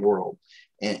full-time world,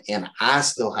 and I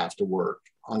still have to work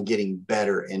on getting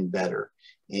better and better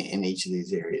in each of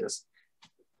these areas.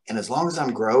 And as long as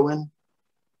I'm growing,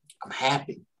 I'm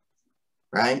happy,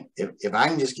 right? If I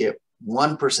can just get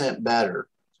 1% better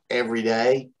every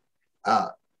day,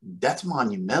 that's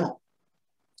monumental.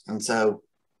 And so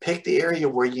pick the area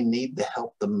where you need the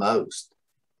help the most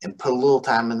and put a little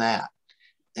time in that.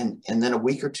 And then a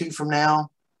week or two from now,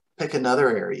 pick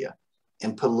another area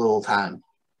and put a little time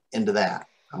into that.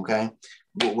 Okay.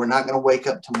 But we're not going to wake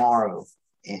up tomorrow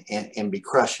and be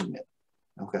crushing it.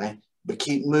 Okay. But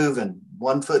keep moving,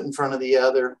 one foot in front of the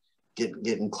other,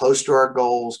 getting close to our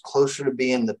goals, closer to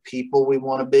being the people we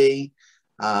want to be,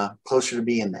 closer to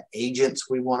being the agents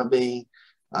we want to be,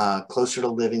 closer to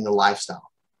living the lifestyle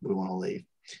we want to live.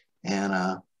 And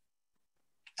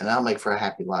that'll make for a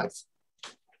happy life.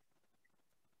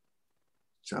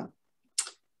 So,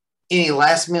 any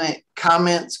last minute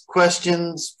comments,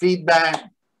 questions, feedback?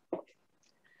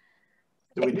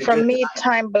 For me,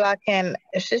 time blocking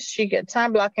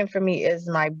for me is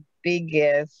my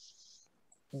biggest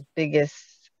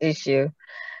issue,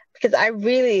 because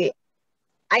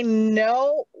I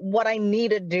know what I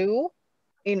need to do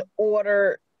in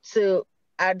order to,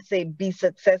 I'd say, be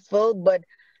successful, but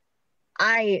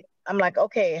I'm like,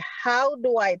 okay, how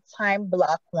do I time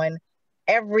block when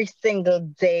every single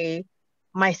day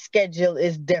my schedule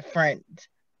is different?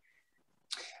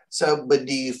 So, but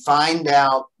do you find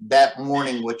out that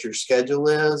morning what your schedule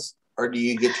is, or do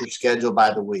you get your schedule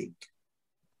by the week?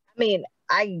 I mean,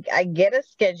 I get a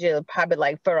schedule probably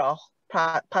like for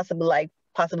possibly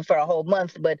for a whole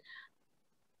month, but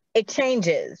it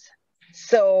changes.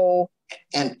 So,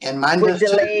 and mine with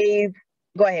does delays. too.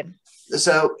 Go ahead.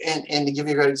 So, and to give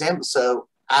you a great example, so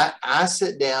I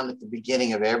sit down at the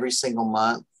beginning of every single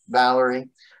month, Valerie,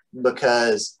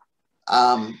 because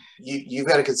you've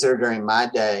got to consider during my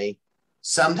day,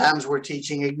 sometimes we're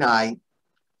teaching Ignite,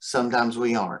 sometimes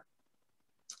we aren't.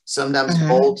 Sometimes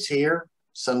Bold's here,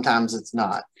 sometimes it's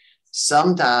not.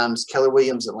 Sometimes Keller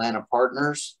Williams Atlanta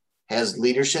Partners has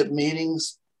leadership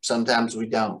meetings, sometimes we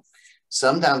don't.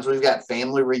 Sometimes we've got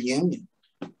family reunion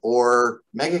or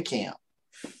mega camp.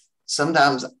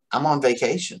 Sometimes I'm on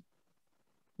vacation,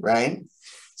 right?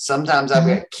 Sometimes I've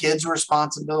got kids'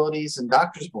 responsibilities and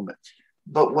doctor's appointments.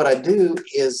 But what I do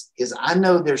is I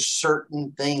know there's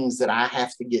certain things that I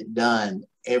have to get done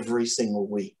every single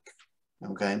week,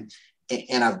 okay?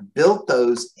 And I've built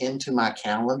those into my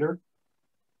calendar,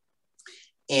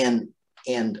 and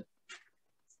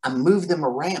I move them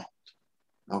around,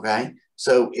 okay?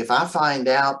 So if I find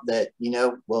out that, you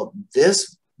know, well,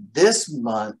 this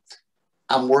month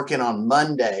I'm working on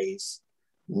Mondays,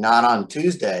 not on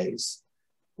Tuesdays,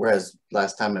 whereas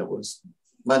last time it was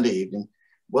Monday evening.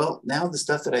 Well, now the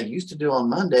stuff that I used to do on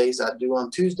Mondays, I do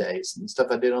on Tuesdays, and the stuff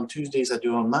I did on Tuesdays, I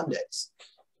do on Mondays.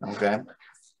 Okay.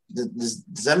 Does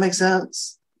that make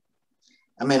sense?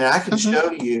 I mean, I can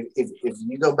show you if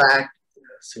you go back.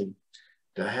 Let's see,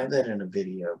 do I have that in a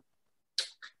video?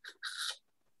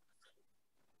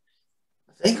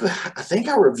 I think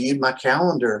I reviewed my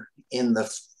calendar in the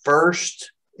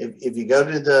first. If you go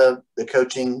to the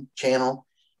coaching channel,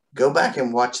 go back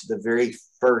and watch the very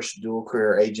first Dual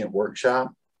Career Agent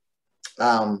workshop.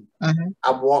 I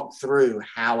walk through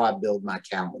how I build my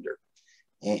calendar,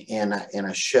 and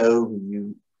I show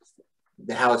you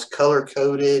how it's color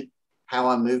coded, how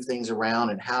I move things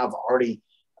around, and how I've already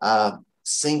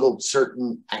singled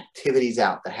certain activities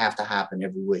out that have to happen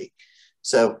every week.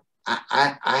 So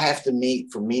I have to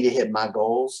meet, for me to hit my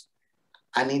goals,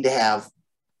 I need to have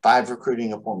 5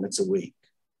 recruiting appointments a week.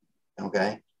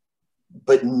 Okay.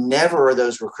 But never are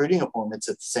those recruiting appointments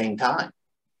at the same time,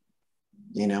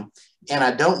 you know, and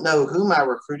I don't know who my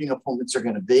recruiting appointments are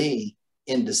going to be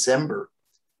in December.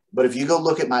 But if you go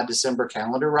look at my December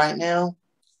calendar right now,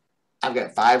 I've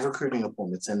got 5 recruiting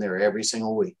appointments in there every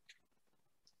single week.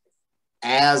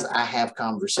 As I have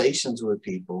conversations with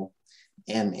people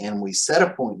and we set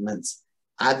appointments,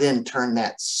 I then turn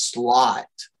that slot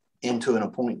into an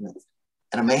appointment.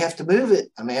 And I may have to move it.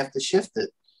 I may have to shift it.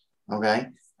 Okay.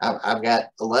 I've got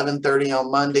 11:30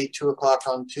 on Monday, 2 o'clock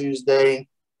on Tuesday,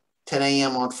 10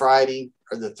 a.m. on Friday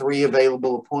are the 3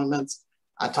 available appointments.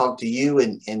 I talk to you,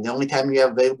 and the only time you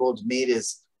have available to meet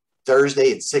is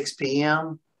Thursday at 6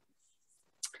 p.m.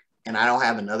 and I don't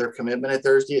have another commitment at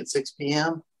Thursday at 6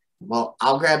 p.m., well,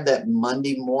 I'll grab that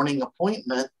Monday morning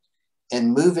appointment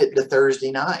and move it to Thursday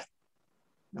night.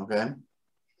 Okay.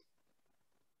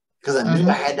 Because I knew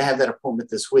I had to have that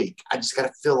appointment this week. I just got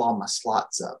to fill all my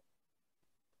slots up.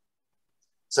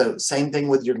 So same thing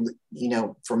with your,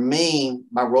 for me,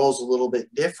 my role's a little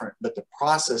bit different, but the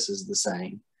process is the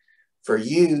same. For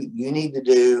you, you need to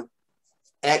do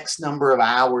X number of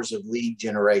hours of lead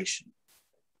generation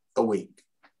a week,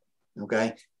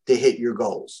 okay, to hit your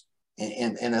goals.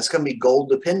 And that's going to be goal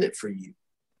dependent for you,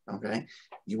 okay?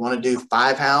 You want to do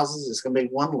 5 houses, it's going to be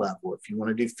one level. If you want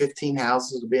to do 15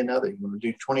 houses, it'll be another. You want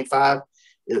to do 25,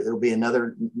 it'll be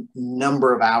another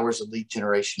number of hours of lead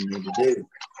generation you need to do.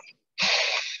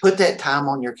 Put that time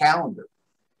on your calendar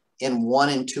in 1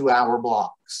 and 2 hour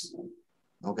blocks,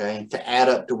 okay, to add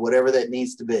up to whatever that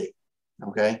needs to be,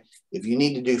 okay? If you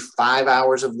need to do 5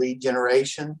 hours of lead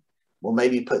generation, well,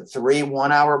 maybe put 3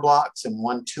 1 hour blocks and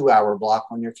 1 2 hour block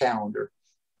on your calendar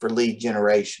for lead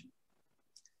generation.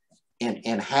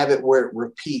 And have it where it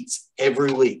repeats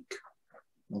every week,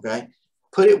 okay?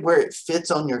 Put it where it fits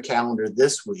on your calendar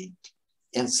this week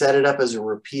and set it up as a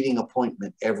repeating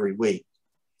appointment every week.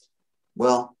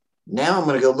 Well, now I'm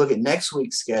going to go look at next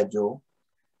week's schedule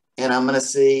and I'm going to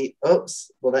see,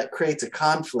 oops, well, that creates a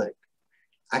conflict.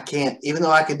 I can't, even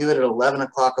though I could do it at 11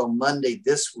 o'clock on Monday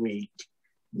this week,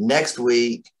 next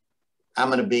week, I'm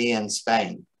going to be in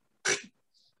Spain.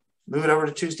 Move it over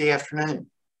to Tuesday afternoon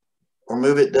or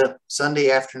move it to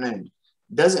Sunday afternoon.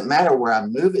 Doesn't matter where I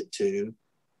move it to,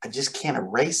 I just can't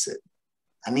erase it.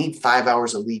 I need 5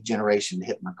 hours of lead generation to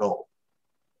hit my goal.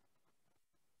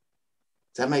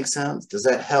 Does that make sense? Does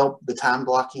that help the time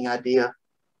blocking idea?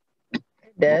 It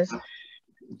does.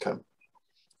 Okay.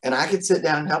 And I could sit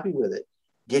down and help you with it.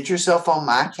 Get yourself on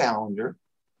my calendar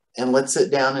and let's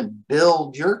sit down and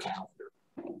build your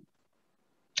calendar.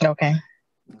 Okay.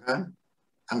 Okay.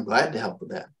 I'm glad to help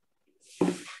with that.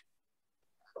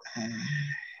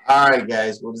 All right,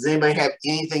 guys. Well, does anybody have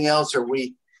anything else? Or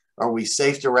are we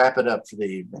safe to wrap it up for the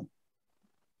evening?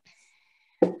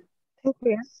 Thank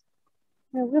you.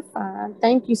 No, we're fine.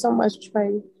 Thank you so much,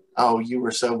 Trey. Oh, you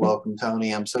were so welcome,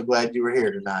 Tony. I'm so glad you were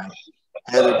here tonight.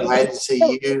 Heather, glad to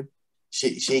see you.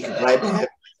 She glad to have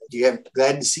you.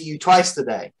 Glad to see you twice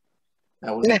today.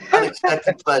 That was an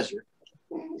unexpected pleasure.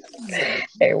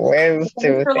 It was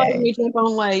too. Thanks for letting me jump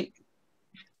on late.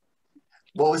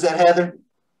 What was that, Heather?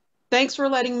 Thanks for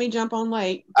letting me jump on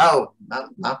late. Oh,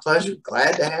 my pleasure.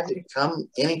 Glad to have you. Come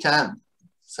anytime.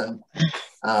 So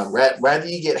rather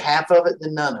you get half of it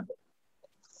than none of it.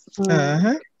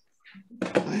 Uh-huh.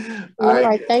 All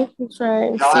right. Thank you,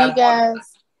 Trey. Y'all See you guys.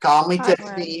 Call me,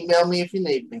 text me, email me if you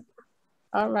need me.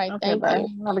 All right. Okay, Thank bye.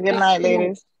 you. Have a good night,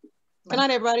 ladies. Good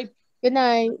night, everybody. Good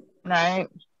night. Night.